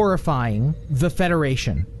glorifying the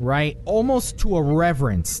Federation, right? Almost to a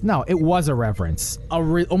reverence. No, it was a reverence.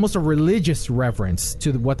 Almost a religious reverence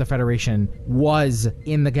to what the Federation was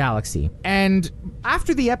in the galaxy. And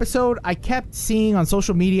after the episode, I kept seeing on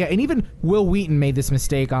social media, and even Will Wheaton made this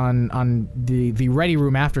mistake on the Ready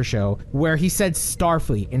Room after show, where he said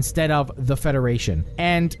Starfleet instead of the Federation.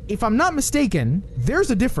 And if I'm not mistaken,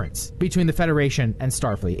 there's a difference between the Federation and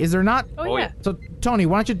Starfleet. Is there not? Oh, yeah. So, Tony,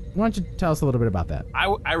 why don't you tell us a little bit about that?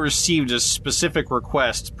 I received a specific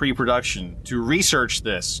request pre-production to research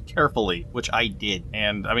this carefully, which I did.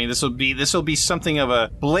 And I mean, this will be something of a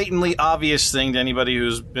blatantly obvious thing to anybody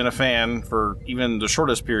who's been a fan for even the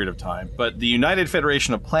shortest period of time. But the United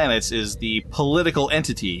Federation of Planets is the political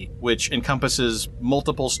entity which encompasses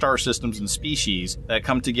multiple star systems and species that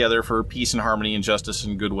come together for peace and harmony and justice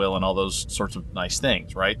and goodwill and all those sorts of nice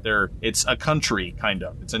things, right? It's a country, kind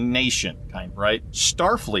of. It's a nation, kind of, right?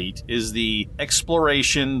 Starfleet is the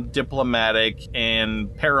exploration, diplomatic, and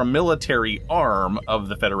paramilitary arm of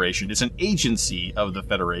the Federation. It's an agency of the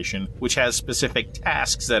Federation, which has specific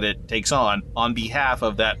tasks that it takes on behalf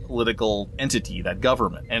of that political entity, that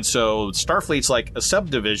government. And so Starfleet's like a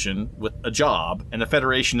subdivision with a job, and the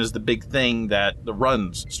Federation is the big thing that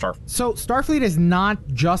runs Starfleet. So Starfleet is not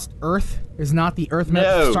just Earth Is not the Earth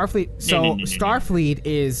No. Starfleet. So No. Starfleet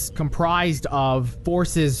is comprised of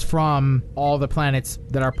forces from all the planets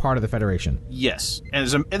that are part of the Federation. Yes. And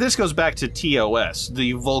this goes back to TOS,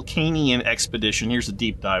 the Vulcanian expedition. Here's a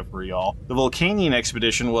deep dive for y'all. The Vulcanian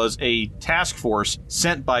expedition was a task force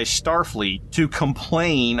sent by Starfleet to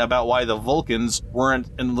complain about why the Vulcans weren't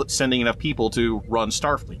sending enough people to run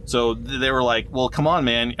Starfleet. So they were like, well, come on,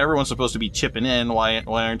 man. Everyone's supposed to be chipping in. Why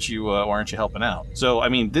aren't you helping out? So, I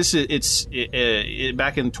mean, this is,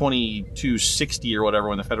 back in 2260 or whatever,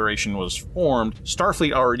 when the Federation was formed,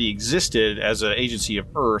 Starfleet already existed as an agency of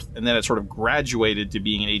Earth, and then it sort of graduated to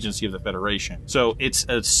being an agency of the Federation. So it's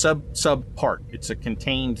a sub part. It's a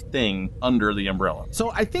contained thing under the umbrella.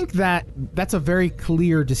 So I think that's a very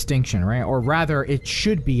clear distinction, right? Or rather, it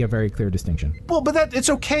should be a very clear distinction. Well, but it's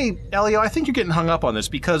okay, Elio. I think you're getting hung up on this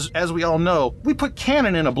because, as we all know, we put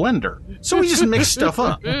canon in a blender. So we just mix stuff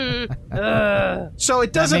up. So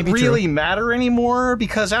it doesn't really matter anymore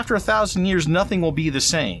because after 1,000 years, nothing will be the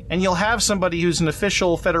same. And you'll have somebody who's an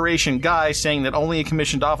official Federation guy saying that only a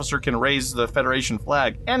commissioned officer can raise the Federation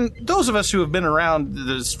flag. And those of us who have been around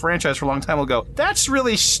this franchise for a long time will go, that's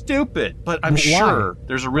really stupid. But I'm sure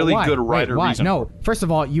there's a really good writer reason. No, first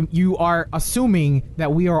of all, you are assuming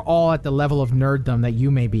that we are all at the level of nerddom that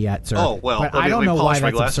you may be at, sir. Oh, well, but I don't know why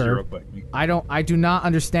that's absurd. Real quick. I do not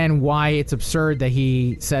understand why it's absurd that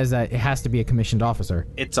he says that it has to be a commissioned officer.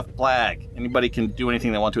 It's a flag. Anybody can do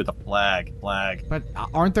anything they want to with a flag. But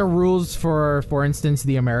aren't there rules for instance,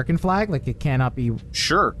 the American flag? Like, it cannot be...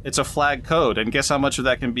 Sure, it's a flag code, and guess how much of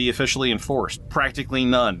that can be officially enforced? Practically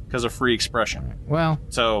none, because of free expression. Well...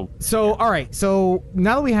 So, all right, so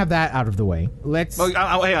now that we have that out of the way, let's... hang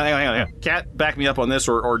on. Kat, back me up on this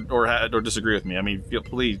or disagree with me. I mean,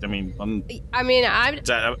 please, I mean... I'm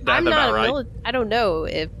not right? I don't know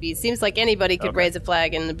if it seems like anybody could raise a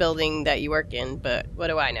flag in the building that you work in, but what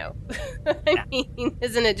do I know? I mean,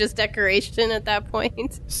 isn't it just decoration at that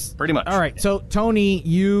point? Pretty much. All right, so Tony,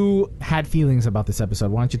 you had feelings about this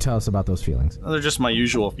episode. Why don't you tell us about those feelings? They're just my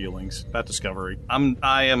usual feelings about Discovery.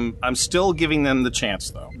 I'm still giving them the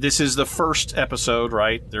chance, though. This is the first episode,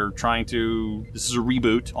 right? This is a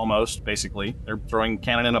reboot, almost, basically. They're throwing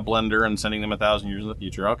canon in a blender and sending them 1,000 years in the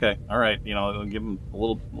future. Okay, all right, I'll give them a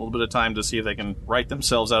little bit of time to see if they can write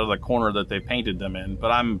themselves out of the corner that they painted them in.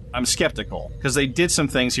 But I'm skeptical because they did some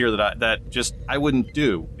things here that just I wouldn't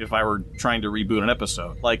do if I were trying to reboot an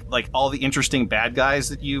episode. Like all the interesting bad guys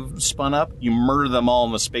that you've spun up, you murder them all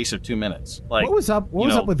in the space of 2 minutes. Like, what was up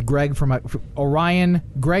with Greg from Orion?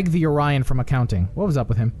 Greg the Orion from accounting. What was up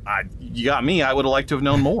with him? You got me. I would have liked to have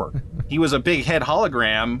known more. He was a big head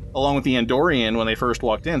hologram along with the Andorian when they first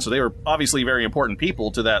walked in, so they were obviously very important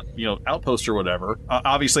people to that outpost or whatever.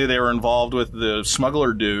 Obviously, they were involved with the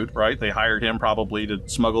smuggler dude, right? They hired him probably to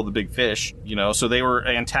smuggle the big fish, so they were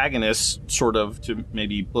antagonists sort of to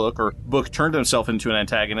maybe Book, or Book turned himself into an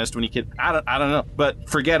antagonist when he could. I don't know, but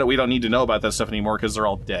forget it. We don't need to know about that stuff anymore because they're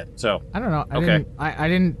all dead. So I don't know. I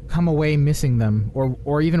didn't come away missing them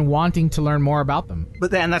or even wanting to learn more about them.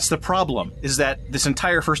 But then that's the problem, is that this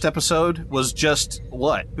entire first episode was just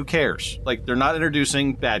what? Who cares? Like, they're not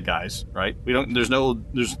introducing bad guys, right?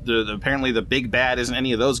 Apparently the big bad isn't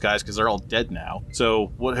any of those guys because they're all dead now.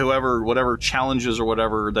 So whatever challenges or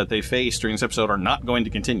whatever that they face during this episode are not going to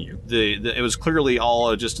continue. It was clearly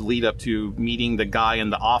all just a lead up to meeting the guy in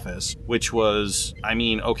the office, which was,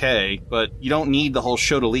 okay, but you don't need the whole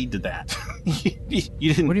show to lead to that.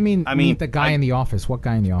 You didn't. What do you mean? Meet the guy in the office? What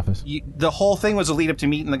guy in the office? The whole thing was a lead up to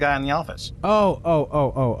meeting the guy in the office.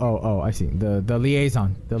 Oh, I see. The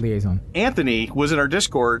liaison. The liaison. Anthony was in our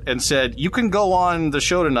Discord and said, you can go on the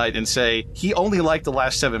show tonight and say he only liked the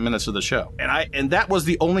last 7 minutes of the show. And that was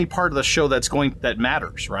the only part of the show that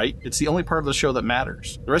matters, right? It's the only part of the show that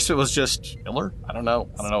matters. The rest of it was just filler. I don't know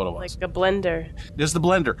what it was. Like a blender. There's the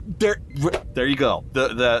blender. There you go.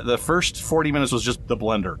 The first 40 minutes was just the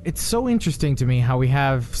blender. It's so interesting to me how we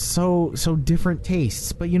have so different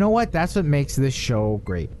tastes, but you know what? That's what makes this show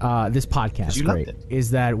great. This podcast great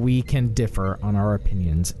is that we can differ on our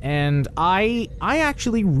opinions. And I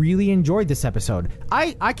actually really enjoyed this episode.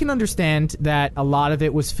 I can understand that a lot of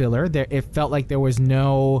it was filler. It felt like there was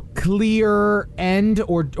no clear end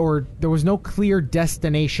or there was no clear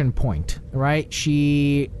destination point, right?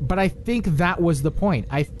 But I think that was the point.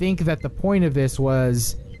 I think that the point of this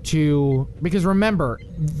was because remember,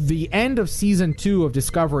 the end of season 2 of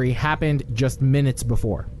Discovery happened just minutes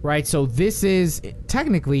before, right? So this is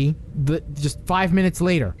technically, just 5 minutes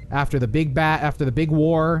later, after the big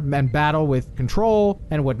war and battle with Control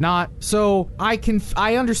and whatnot. So I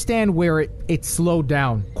understand where it slowed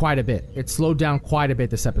down quite a bit. It slowed down quite a bit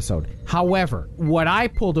this episode. However, what I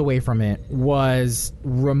pulled away from it was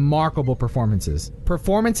remarkable performances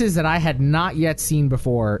that I had not yet seen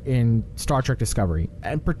before in Star Trek Discovery,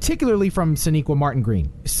 and particularly from Sonequa Martin Green.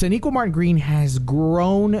 Sonequa Martin Green has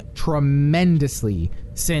grown tremendously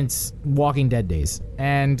since Walking Dead days.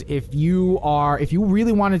 And if you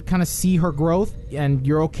really want to kind of see her growth and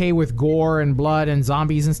you're okay with gore and blood and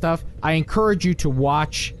zombies and stuff, I encourage you to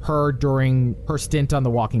watch her during her stint on The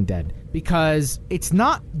Walking Dead. Because it's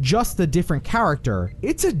not just a different character,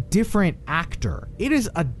 it's a different actor. It is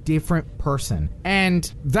a different person.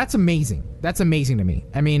 And that's amazing. That's amazing to me.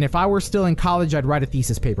 I mean, if I were still in college, I'd write a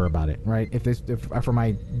thesis paper about it, right? If for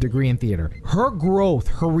my degree in theater. Her growth,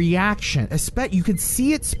 her reaction, you could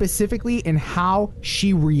see it specifically in how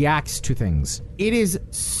she reacts to things. It is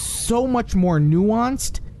so much more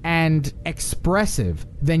nuanced and expressive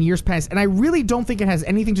than years past, and I really don't think it has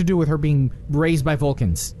anything to do with her being raised by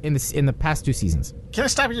Vulcans in the past 2 seasons. Can I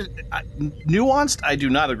stop you? Nuanced, I do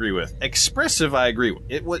not agree with. Expressive, I agree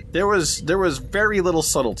with. There was very little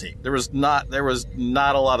subtlety. There was not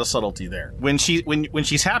a lot of subtlety there. When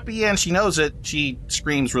she's happy and she knows it, she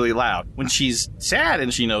screams really loud. When she's sad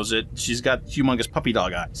and she knows it, she's got humongous puppy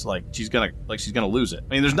dog eyes, like she's gonna lose it.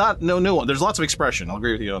 I mean, there's no nuance. There's lots of expression. I'll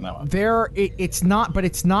agree with you on that one. It's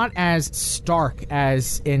not as stark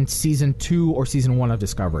as in season 2 or season 1 of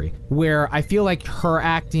Discovery, where I feel like her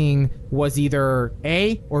acting was either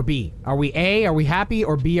A or B. Are we A, are we happy,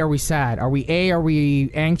 or B, are we sad? Are we A, are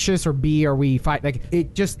we anxious, or B, are we fight? Like,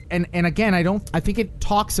 it just, and again, I think it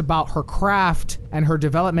talks about her craft and her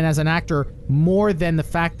development as an actor more than the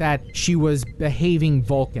fact that she was behaving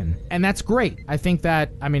Vulcan. And that's great. I think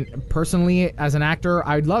that, I mean, personally, as an actor,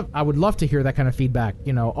 I would love to hear that kind of feedback.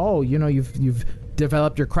 You've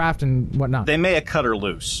developed your craft and whatnot. They may have cut her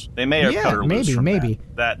loose. They may have cut her loose. Maybe.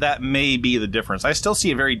 That may be the difference. I still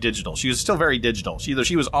see it very digital. She was still very digital. Either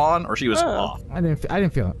she was on or she was off. I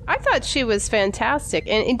didn't feel it. I thought she was fantastic.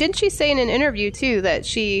 And didn't she say in an interview too that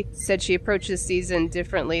she said she approached this season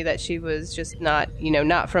differently, that she was just not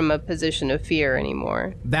from a position of fear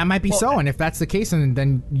anymore? That might be so, and if that's the case,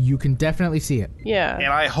 then you can definitely see it. Yeah. And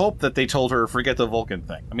I hope that they told her, forget the Vulcan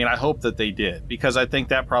thing. I mean, I hope that they did, because I think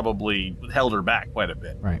that probably held her back quite a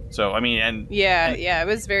bit. Right. So, I mean, and it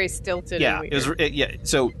was very stilted. Yeah, and weird.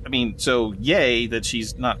 So, I mean, yay that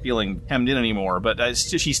she's not feeling hemmed in anymore, but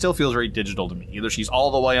she still feels very digital to me. Either she's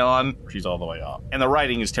all the way on or she's all the way off. And the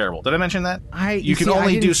writing is terrible. Did I mention that? You can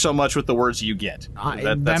only do so much with the words you get.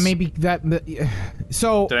 That may be that.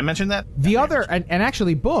 So did I mention that? The other, and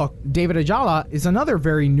actually, Book David Ajala is another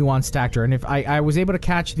very nuanced actor, and if I was able to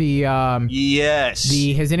catch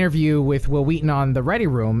his interview with Will Wheaton on the Ready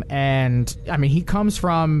Room, and I mean, he comes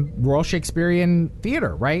from Royal Shakespearean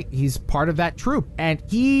Theater, right? He's part of that troupe, and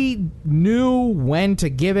he knew when to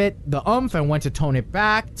give it the oomph and when to tone it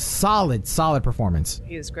back. Solid performance.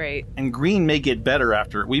 He was great. And Green may get better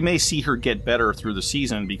after. We may see her get better through the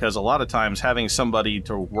season, because a lot of times having somebody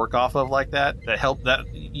to work off of like that help. That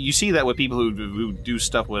you see that with people who do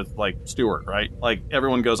stuff with, like, Stewart, right? Like,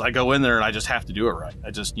 everyone goes, I go in there and I just have to do it right.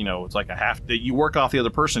 I just, it's like I have to. You work off the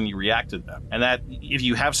other person, you react to them, and that if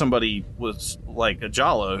you have somebody with like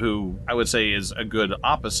Ajala, who I would say is a good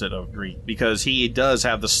opposite of Green, because he does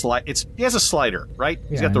have the he has a slider, right?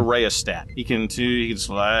 He's got the Reyes stat. He can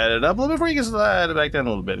slide it up a little bit before he can slide it back down a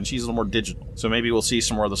little bit, and she's a little more digital. So maybe we'll see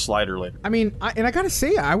some more of the slider later. I mean, I gotta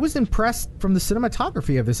say, I was impressed from the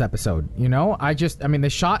cinematography of this episode. They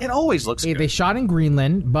shot. It always looks good. They shot in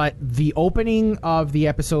Greenland, but the opening of the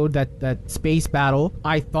episode, that space battle,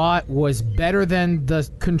 I thought was better than the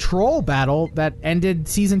Control battle that ended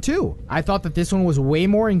season 2. I thought that this one was way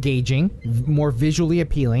more engaging, more visually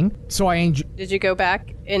appealing. So Did you go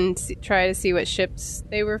back and try to see what ships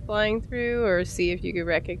they were flying through, or see if you could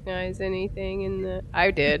recognize anything in the?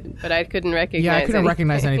 I did, but I couldn't recognize. Yeah, I couldn't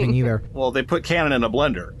recognize anything either. Well, they put Canon in a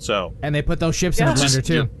blender, so. And they put those ships in a blender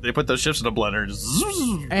too. They put those ships in a blender.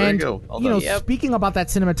 And there you go. Speaking about that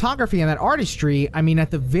cinematography and that artistry, I mean,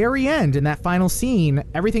 at the very end in that final scene,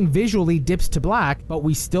 everything visually dips to black, but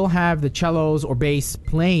we still have the cellos or bass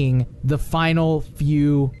playing the final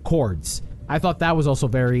few chords. I thought that was also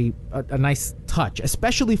very a nice touch,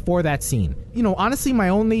 especially for that scene. You know, honestly, the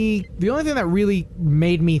only thing that really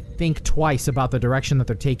made me think twice about the direction that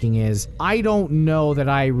they're taking is I don't know that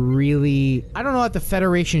the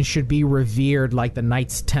Federation should be revered like the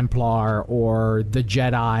Knights Templar or the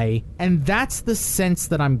Jedi, and that's the sense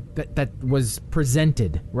that that was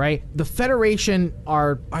presented, right? The Federation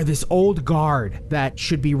are this old guard that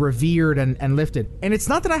should be revered and lifted. And it's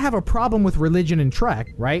not that I have a problem with religion in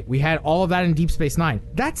Trek, right? We had all of that in Deep Space Nine.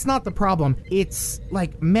 That's not the problem. It's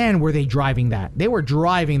like, man, were they driving that? They were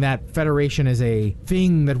driving that Federation as a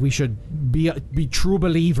thing that we should be true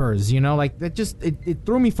believers, you know? Like, that just, it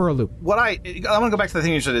threw me for a loop. I want to go back to the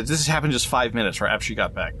thing you said. This has happened just 5 minutes right after she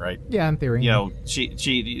got back, right? Yeah, in theory. You know,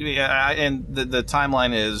 and the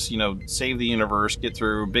timeline is, you know, save the universe, get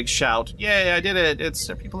through, big shout, yay, I did it,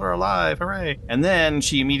 people are alive, hooray. And then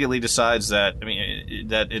she immediately decides that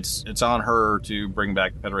it's on her to bring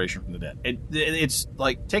back the Federation from the dead. It's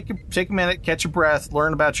like, take a minute, catch a breath,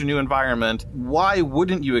 learn about your new environment. Why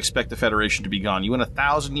wouldn't you expect the Federation to be gone? You went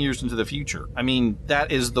 1,000 years into the future. I mean,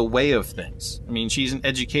 that is the way of things. I mean, she's an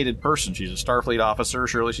educated person. She's a Starfleet officer.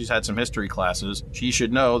 Surely she's had some history classes. She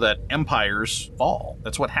should know that empires fall.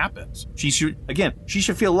 That's what happens. She should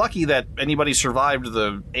feel lucky that anybody survived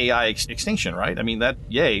the AI extinction, right? I mean,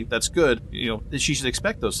 that's good. You know, she should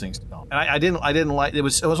expect those things to come. And I didn't like it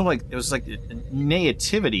was like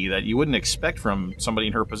naivety that you wouldn't expect from somebody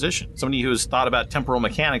in her position. Somebody who has thought about temporal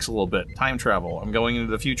mechanics a little bit, time travel. I'm going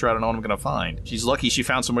into the future. I don't know what I'm going to find. She's lucky she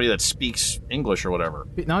found somebody that speaks English or whatever.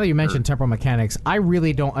 Now that you mentioned temporal mechanics, I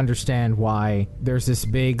really don't understand why there's this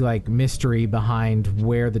big like mystery behind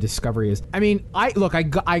where the Discovery is. I mean, I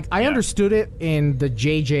understood it in the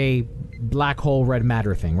JJ black hole red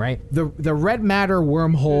matter thing, right? The red matter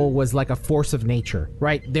wormhole was like a force of nature,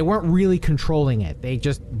 right? They weren't really controlling it. They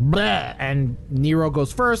just bleh, and Nero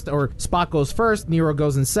goes first, or Spock goes first, Nero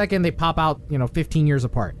goes in second. They pop out, 15 years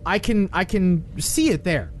apart. I can see it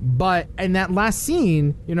there, but in that last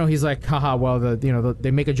scene, he's like, haha, well,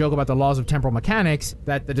 they make a joke about the laws of temporal mechanics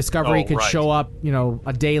that the Discovery could show up,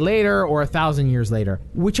 a day later or 1,000 years later,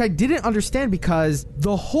 which I didn't understand because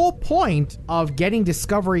the whole point of getting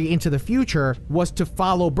Discovery into the future was to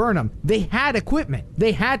follow Burnham. They had equipment.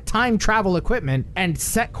 They had time travel equipment and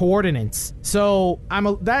set coordinates. So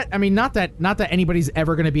not that anybody's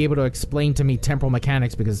ever going to be able to explain to me temporal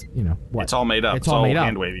mechanics because what? It's all made up. It's all made up.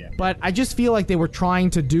 Hand wavy. But I just feel like they were trying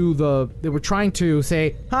to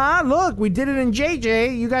say, look, we did it in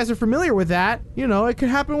JJ. You guys are familiar with that. It could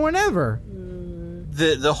happen whenever.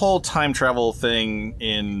 The whole time travel thing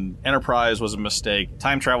in Enterprise was a mistake.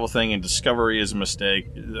 Time travel thing in Discovery is a mistake.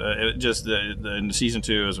 In season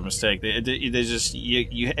 2 is a mistake.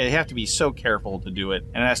 You have to be so careful to do it,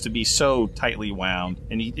 and it has to be so tightly wound,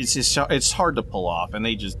 and it's hard to pull off, and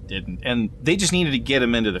they just didn't. And they just needed to get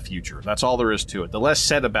him into the future. That's all there is to it. The less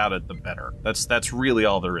said about it, the better. That's really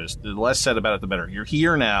all there is. The less said about it, the better. You're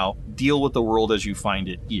here now. Deal with the world as you find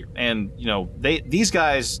it here. And these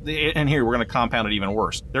guys, and here we're going to compound it even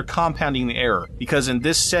worse. They're compounding the error because in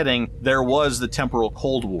this setting there was the temporal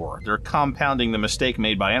Cold War. They're compounding the mistake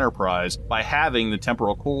made by Enterprise by having the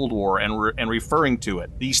temporal Cold War and referring to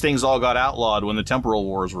it. These things all got outlawed when the temporal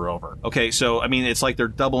wars were over. Okay, so I mean it's like they're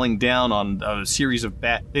doubling down on a series of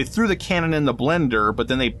they threw the cannon in the blender, but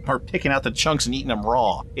then they are picking out the chunks and eating them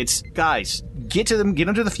raw. It's guys, get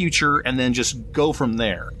into the future and then just go from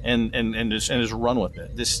there and just run with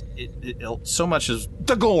it. So much as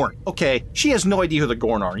the Gorn. Okay, she has no idea who the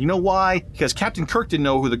Gorn are. You know why? Because Captain Kirk didn't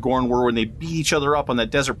know who the Gorn were when they beat each other up on that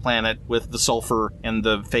desert planet with the sulfur and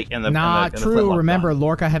the fake and the Not and true. the Remember, gun.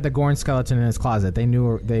 Lorca had the Gorn skeleton in his closet.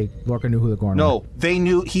 Lorca knew who the Gorn were. No, they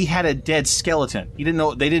knew he had a dead skeleton. They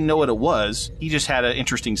didn't know what it was. He just had an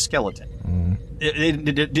interesting skeleton.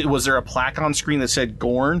 Was there a plaque on screen that said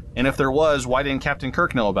Gorn? And if there was, why didn't Captain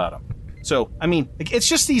Kirk know about him? So, I mean, it's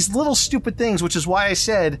just these little stupid things, which is why I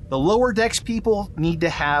said the lower decks people need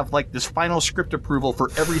to have like this final script approval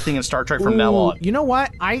for everything in Star Trek from now on. You know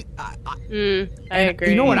what? I agree.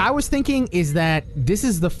 You know what I was thinking is that this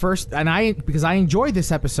is the first, because I enjoyed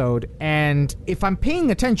this episode, and if I'm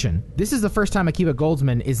paying attention, this is the first time Akiva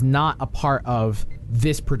Goldsman is not a part of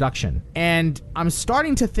this production. And I'm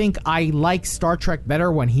starting to think I like Star Trek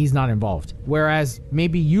better when he's not involved. Whereas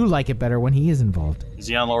maybe you like it better when he is involved. Is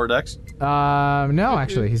he on Lower Decks? No,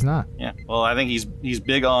 actually, he's not. Yeah. Well, I think he's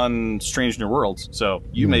big on Strange New Worlds, so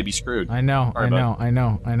you may be screwed. I know.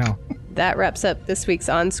 That wraps up this week's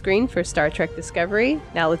On Screen for Star Trek Discovery.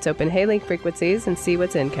 Now let's open hailing frequencies and see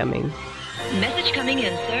what's incoming. Message coming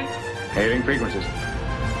in, sir. Hailing frequencies.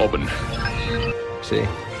 Open. See,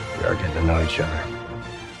 we are getting to know each other.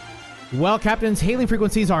 Well, Captains, hailing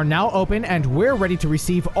frequencies are now open, and we're ready to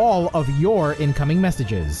receive all of your incoming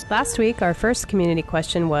messages. Last week, our first community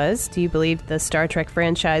question was, do you believe the Star Trek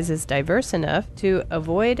franchise is diverse enough to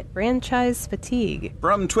avoid franchise fatigue?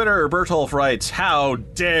 From Twitter, Bertolf writes, how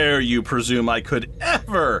dare you presume I could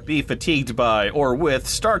ever be fatigued by or with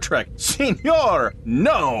Star Trek? Senor,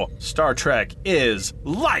 no! Star Trek is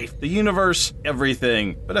life, the universe,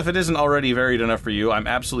 everything. But if it isn't already varied enough for you, I'm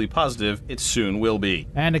absolutely positive it soon will be.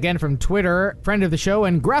 And again from Twitter, friend of the show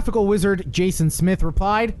and graphical wizard Jason Smith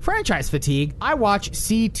replied, franchise fatigue? I watch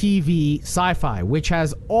CTV Sci-Fi, which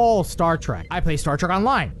has all Star Trek. I play Star Trek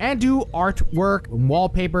Online and do artwork and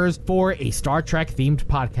wallpapers for a Star Trek themed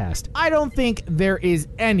podcast. I don't think there is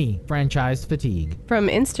any franchise fatigue. From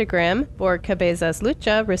Instagram, for Cabezas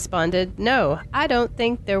Lucha responded, no, I don't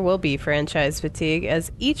think there will be franchise fatigue,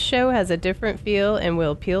 as each show has a different feel and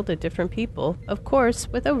will appeal to different people, of course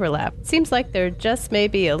with overlap. Seems like there just may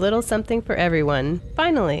be a little something for everyone.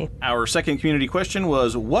 Finally. Our second community question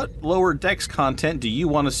was, what Lower Decks content do you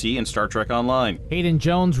want to see in Star Trek Online? Hayden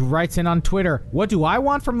Jones writes in on Twitter, what do I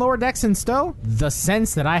want from Lower Decks in Stowe? The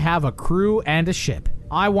sense that I have a crew and a ship.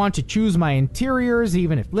 I want to choose my interiors,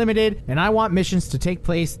 even if limited, and I want missions to take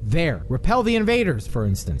place there. Repel the invaders, for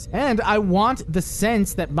instance. And I want the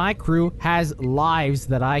sense that my crew has lives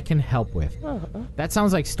that I can help with. That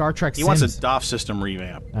sounds like Star Trek He Sims. wants a DOF system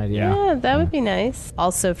revamp. Yeah, that would be nice.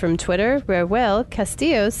 Also from Twitter, Ruel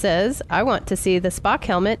Castillo says, I want to see the Spock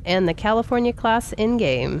helmet and the California class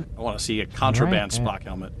in-game. I want to see a contraband Spock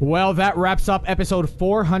helmet. Well, that wraps up episode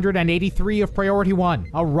 483 of Priority One,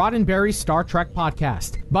 a Roddenberry Star Trek podcast.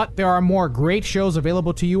 But there are more great shows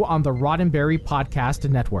available to you on the Roddenberry Podcast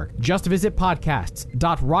Network. Just visit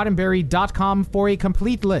podcasts.roddenberry.com for a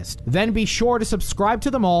complete list. Then be sure to subscribe to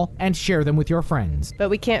them all and share them with your friends. But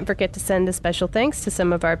we can't forget to send a special thanks to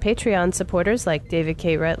some of our Patreon supporters like David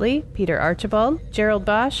K. Rutley, Peter Archibald, Gerald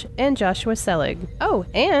Bosch, and Joshua Selig. Oh,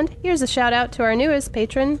 and here's a shout out to our newest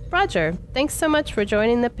patron, Roger. Thanks so much for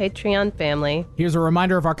joining the Patreon family. Here's a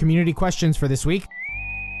reminder of our community questions for this week.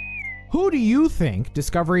 Who do you think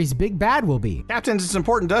Discovery's big bad will be? Captains, it's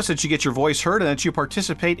important to us that you get your voice heard and that you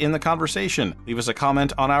participate in the conversation. Leave us a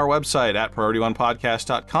comment on our website at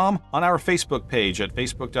PriorityOnePodcast.com, on our Facebook page at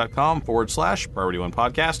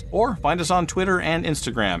Facebook.com/PriorityOnePodcast, or find us on Twitter and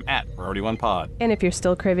Instagram at PriorityOnePod. And if you're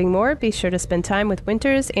still craving more, be sure to spend time with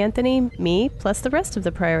Winters, Anthony, me, plus the rest of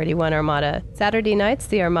the Priority One Armada. Saturday nights,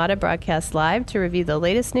 the Armada broadcasts live to review the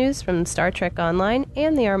latest news from Star Trek Online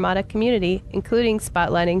and the Armada community, including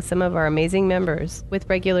spotlighting some of our amazing members. With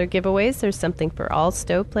regular giveaways, there's something for all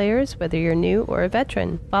Stowe players, whether you're new or a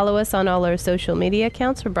veteran. Follow us on all our social media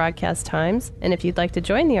accounts for broadcast times, and if you'd like to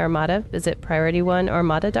join the Armada, visit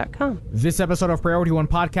PriorityOneArmada.com. This episode of Priority One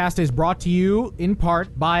Podcast is brought to you in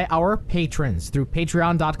part by our patrons through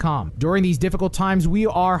Patreon.com. During these difficult times, we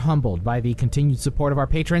are humbled by the continued support of our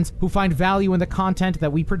patrons who find value in the content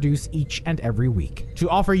that we produce each and every week. To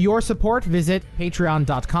offer your support, visit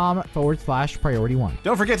Patreon.com/Priority One.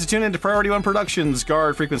 Don't forget to tune in to Priority One Productions'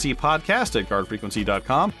 Guard Frequency podcast at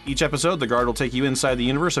guardfrequency.com. Each episode, the Guard will take you inside the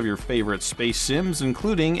universe of your favorite space sims,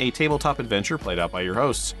 including a tabletop adventure played out by your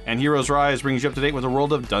hosts. And Heroes Rise brings you up to date with the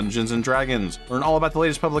world of Dungeons & Dragons. Learn all about the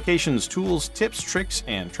latest publications, tools, tips, tricks,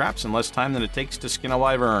 and traps in less time than it takes to skin a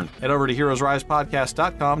wyvern. Head over to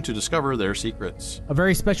heroesrisepodcast.com to discover their secrets. A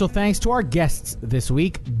very special thanks to our guests this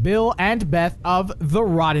week, Bill and Beth of the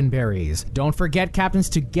Roddenberries. Don't forget, Captains,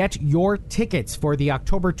 to get your tickets for the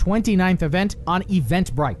October 29th event on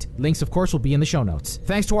Eventbrite. Links, of course, will be in the show notes.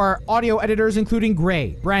 Thanks to our audio editors, including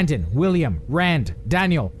Gray, Brandon, William, Rand,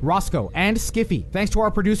 Daniel, Roscoe, and Skiffy. Thanks to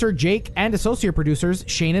our producer, Jake, and associate producers,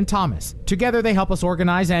 Shane and Thomas. Together, they help us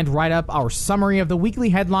organize and write up our summary of the weekly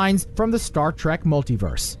headlines from the Star Trek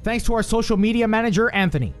multiverse. Thanks to our social media manager,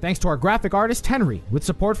 Anthony. Thanks to our graphic artist, Henry, with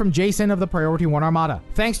support from Jason of the Priority One Armada.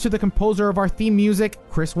 Thanks to the composer of our theme music,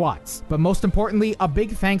 Chris Watts. But most importantly, a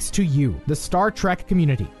big thanks to you, the Star Trek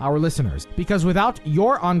community, our listeners, because without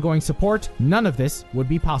your ongoing support, none of this would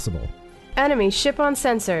be possible. Enemy ship on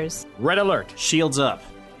sensors. Red alert. Shields up.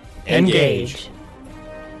 Engage.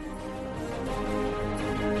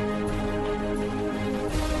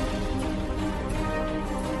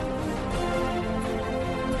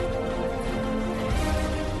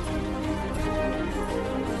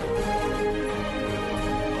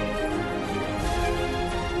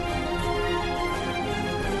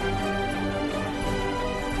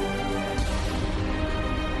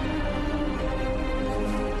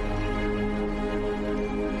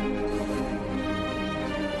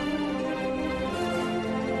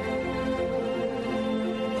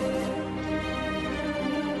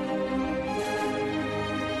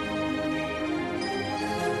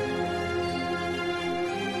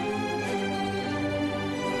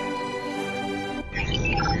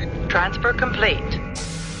 Transfer complete.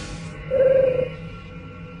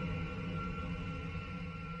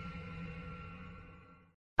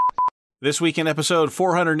 This week in episode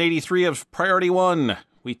 483 of Priority 1,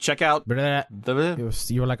 we check out You were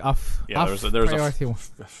like, off. Yeah, off there's priority one.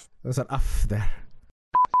 There's an off there.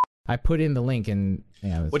 I put in the link and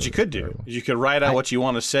what you could do is you could write out what you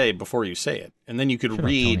want to say before you say it, and then you could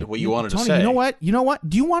read what you wanted to say. You know what?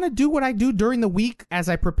 Do you want to do what I do during the week as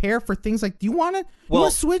I prepare for things like? Do you want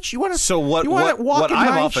to switch? You want to? So what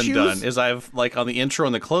I've often done is I've like on the intro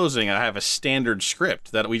and the closing, I have a standard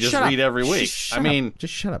script that we just read every week.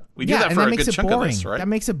 Just shut up. We do that for a good chunk of this, right? That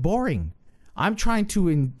makes it boring. I'm trying to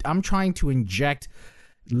inject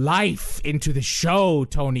life into the show,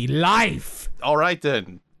 Tony. Life. All right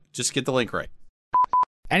then. Just get the link right.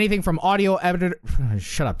 Anything from audio editor.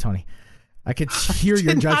 Shut up, Tony. I could hear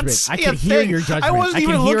your judgment. I could hear your judgment. I wasn't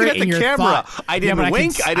even looking at the camera. I didn't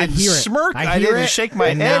wink. I didn't smirk. I didn't shake my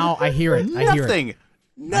head. Now I hear it. Nothing.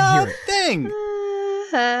 Nothing.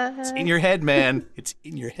 It's in your head, man. It's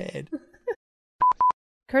in your head.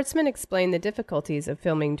 Kurtzman explained the difficulties of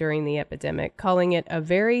filming during the epidemic, calling it a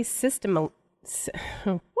very what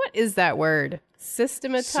is that word?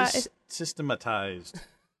 Systematized.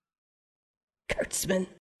 Kurtzman.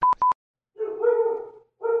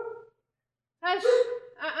 Hush.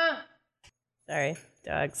 Sorry,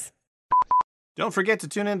 dogs. Don't forget to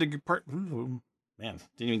tune in to part. Man, didn't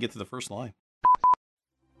even get to the first line.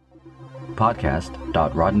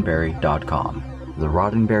 Podcast.roddenberry.com, the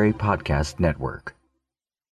Roddenberry Podcast Network.